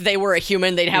 if they were a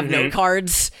human, they'd have note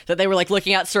cards that they were, like,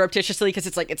 looking at surreptitiously, because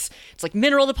it's like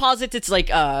mineral deposits. It's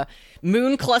like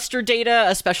moon cluster data,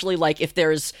 especially, like, if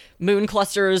there's moon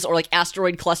clusters or, like,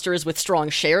 asteroid clusters with strong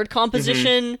shared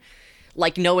composition,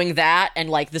 like, knowing that, and,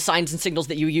 like, the signs and signals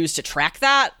that you use to track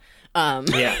that, and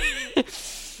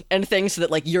things, so that,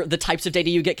 like, the types of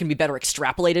data you get can be better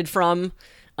extrapolated from,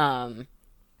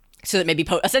 so that maybe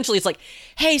essentially it's like,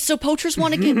 hey, so poachers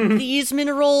want to get these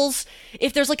minerals.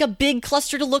 If there's, like, a big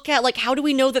cluster to look at, like, how do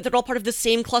we know that they're all part of the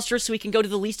same cluster, so we can go to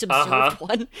the least observed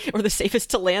one, or the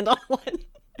safest to land on one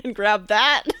and grab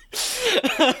that,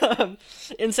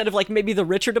 instead of, like, maybe the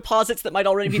richer deposits that might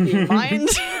already be being mined,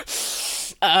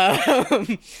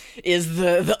 is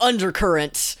the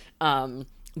undercurrent.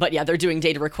 But yeah, they're doing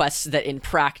data requests that in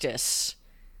practice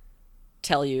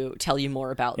tell you more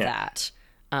about that.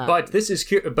 But this is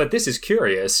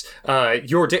curious.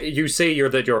 You say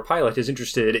your pilot is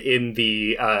interested in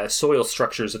the soil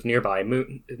structures of nearby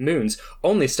moons.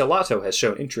 Only Stellato has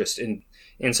shown interest in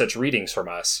such readings from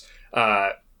us.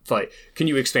 Can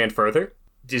you expand further?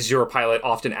 Does your pilot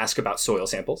often ask about soil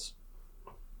samples?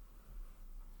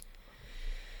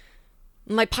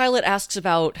 My pilot asks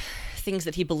about things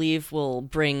that he believes will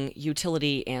bring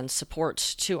utility and support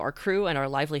to our crew and our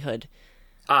livelihood.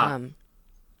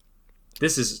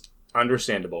 This is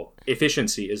understandable.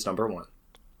 Efficiency is number one.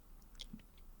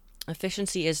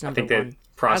 Efficiency is number one. I think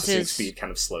that processing speed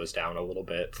kind of slows down a little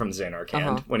bit from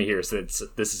Xanarkand when he hears that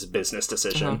this is a business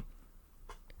decision.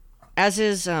 As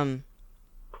is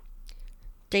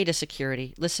data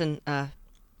security. Listen,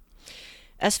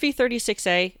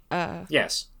 SV36A.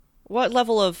 Yes. What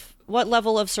level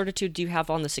of certitude do you have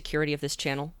on the security of this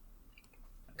channel?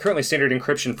 Currently, standard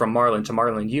encryption from Marlin to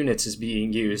Marlin units is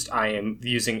being used. I am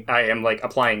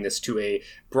applying this to a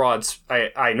broad.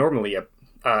 I normally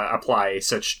apply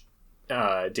such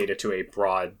data to a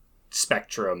broad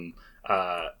spectrum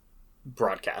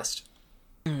broadcast.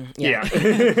 Yeah.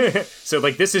 So,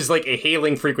 like, this is, like, a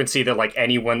hailing frequency that, like,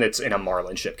 anyone that's in a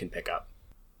Marlin ship can pick up.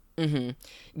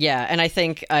 Yeah, and I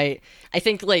think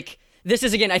like, this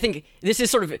is, again, I think this is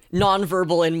sort of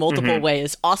nonverbal in multiple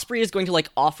ways. Osprey is going to, like,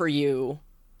 offer you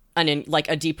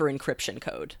a deeper encryption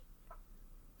code.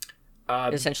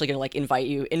 Essentially going to, like, invite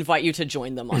you to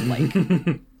join them on, like,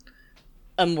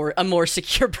 a more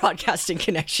secure broadcasting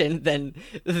connection than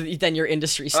your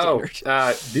industry standard.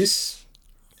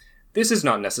 This is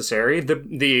not necessary.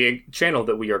 The channel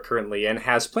that we are currently in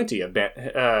has plenty of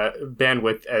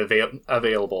bandwidth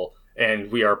available,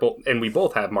 and we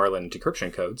both have Marlin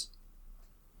decryption codes.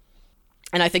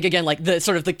 And I think, again, like, the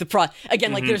sort of, like,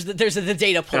 like, there's the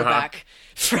data pullback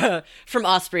from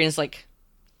Osprey, and it's like,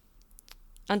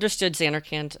 understood,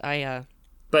 Xanarkand.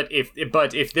 But if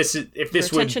this would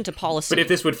attention to policy. But if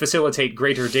this would facilitate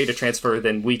greater data transfer,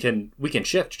 then we can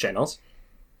shift channels.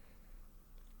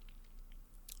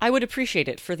 I would appreciate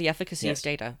it for the efficacy of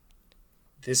data.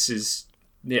 This is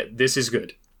this is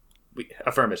good.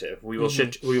 Affirmative. We will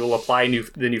we will apply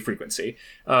the new frequency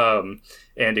and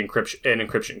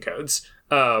encryption codes.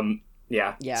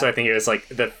 Yeah. So I think it was like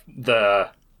the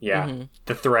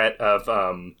threat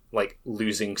of like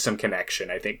losing some connection.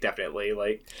 I think definitely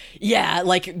like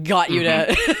got you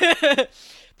to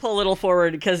pull a little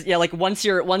forward, because like once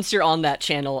you're on that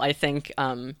channel, I think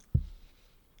I'm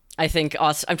trying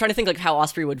to think like how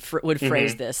Osprey would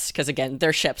phrase this, because again,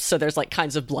 they're ships, so there's like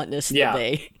kinds of bluntness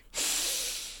that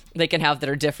they can have that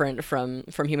are different from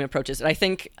human approaches. And I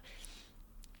think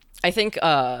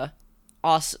what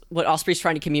Osprey's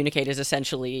trying to communicate is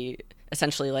essentially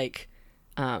like,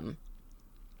 I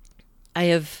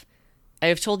have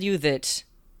told you that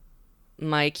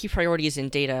my key priorities in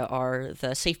data are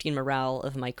the safety and morale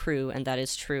of my crew, and that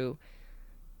is true.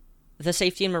 The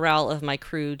safety and morale of my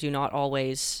crew do not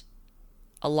always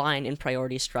align in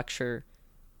priority structure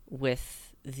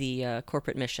with the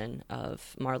corporate mission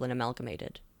of Marlin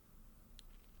Amalgamated.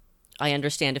 I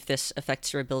understand if this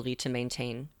affects your ability to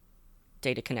maintain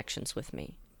data connections with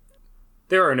me.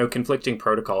 There are no conflicting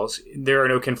protocols.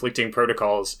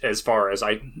 As far as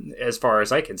I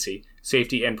can see.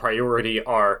 Safety and priority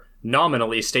are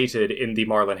nominally stated in the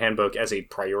Marlin Handbook as a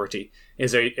priority.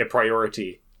 These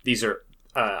are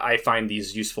I find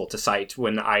these useful to cite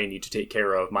when I need to take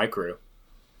care of my crew,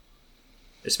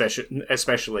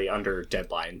 especially under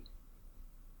deadline.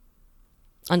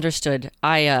 Understood.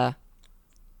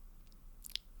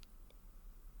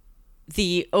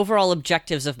 The overall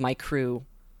objectives of my crew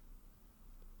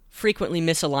frequently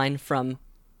misalign from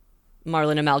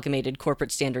Marlin Amalgamated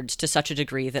corporate standards to such a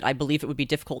degree that I believe it would be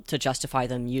difficult to justify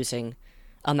them using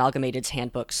Amalgamated's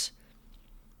handbooks.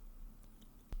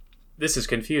 This is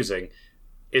confusing.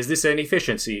 Is this an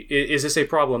efficiency? Is this a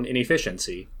problem in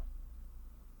efficiency?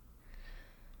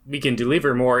 We can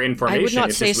deliver more information. I would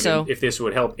not say so. If this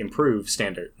would help improve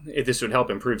standards.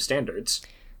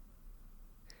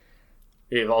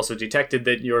 We have also detected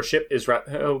that your ship is.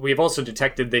 We have also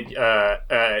detected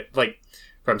that,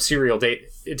 from serial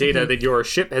data, that your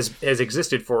ship has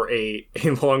existed for a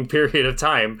long period of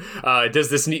time.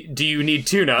 Do you need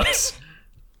tune-ups?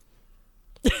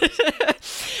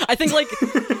 I think like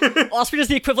Osprey does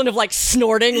the equivalent of like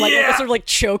snorting, like a sort of like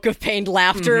choke of pained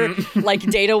laughter, like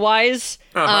data wise.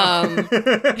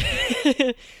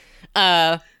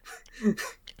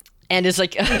 And it's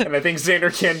like, and I think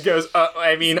Xandercan goes,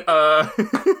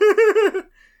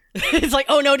 it's like,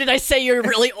 oh no, did I say you're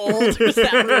really old? Was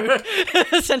that rude?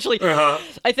 Essentially,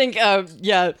 I think,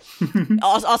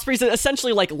 Osprey's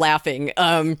essentially like laughing.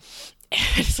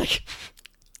 It's like,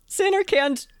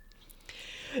 Xandercan,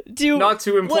 not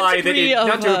to imply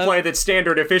that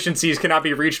standard efficiencies cannot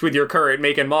be reached with your current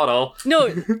make and model. No,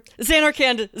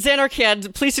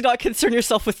 Xandercan, please do not concern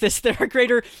yourself with this. There are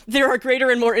greater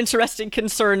and more interesting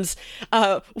concerns.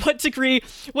 What degree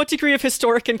of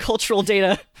historic and cultural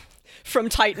data from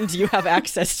Titan do you have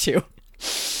access to?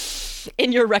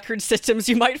 In your record systems,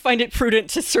 you might find it prudent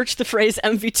to search the phrase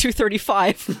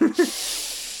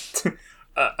MV235.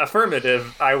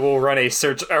 Affirmative. I will run a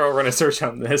search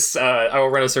on this. I will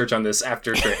run a search on this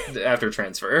after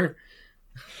transfer.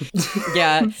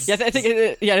 I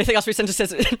think Osprey Center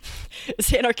says,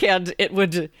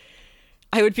 Xandercan,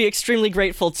 I would be extremely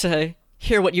grateful to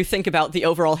hear what you think about the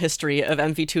overall history of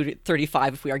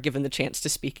MV235 if we are given the chance to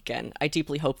speak again. I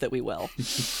deeply hope that we will.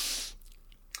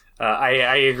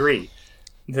 I agree.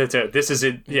 This is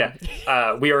it. Yeah,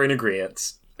 we are in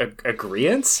agreement.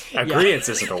 Agreeance? Agreeance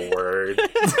isn't a word.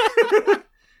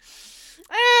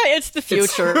 It's the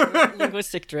future.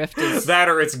 Linguistic drift is... That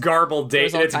or it's garbled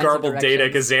data. It's garbled data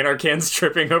because Xanarcan's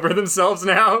tripping over themselves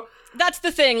now. That's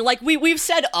the thing. Like, we've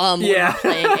said when we're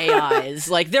playing AIs.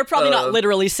 Like, they're probably not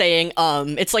literally saying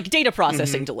It's like data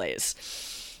processing delays.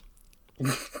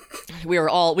 We are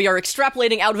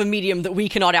extrapolating out of a medium that we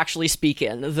cannot actually speak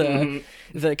in.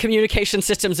 The communication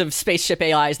systems of spaceship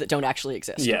AIs that don't actually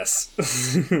exist. Yes.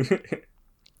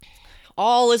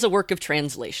 All is a work of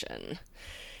translation.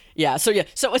 So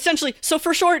essentially,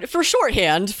 for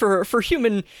shorthand, for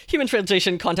human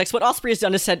translation context, what Osprey has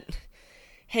done is said,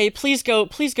 hey, please go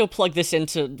plug this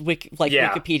into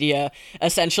Wikipedia,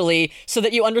 essentially, so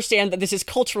that you understand that this is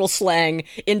cultural slang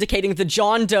indicating the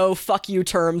John Doe fuck you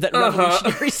term that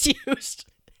revolutionaries used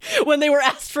when they were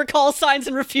asked for call signs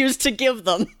and refused to give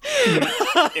them. And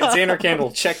Xandercan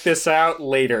will check this out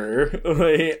later.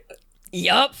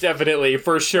 Yup. Definitely,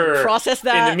 for sure. Process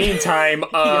that. In the meantime,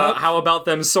 how about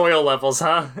them soil levels,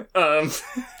 huh?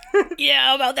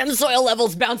 Yeah, about them soil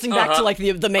levels bouncing back to like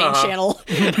the main channel,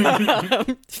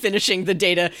 finishing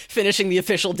the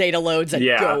official data loads and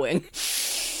going.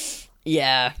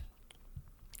 Yeah.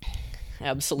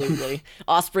 Absolutely.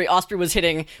 Osprey was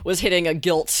hitting a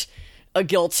guilt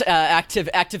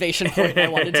activation point. I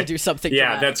wanted to do something.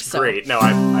 Yeah, dramatic, that's great. No,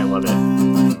 I love it.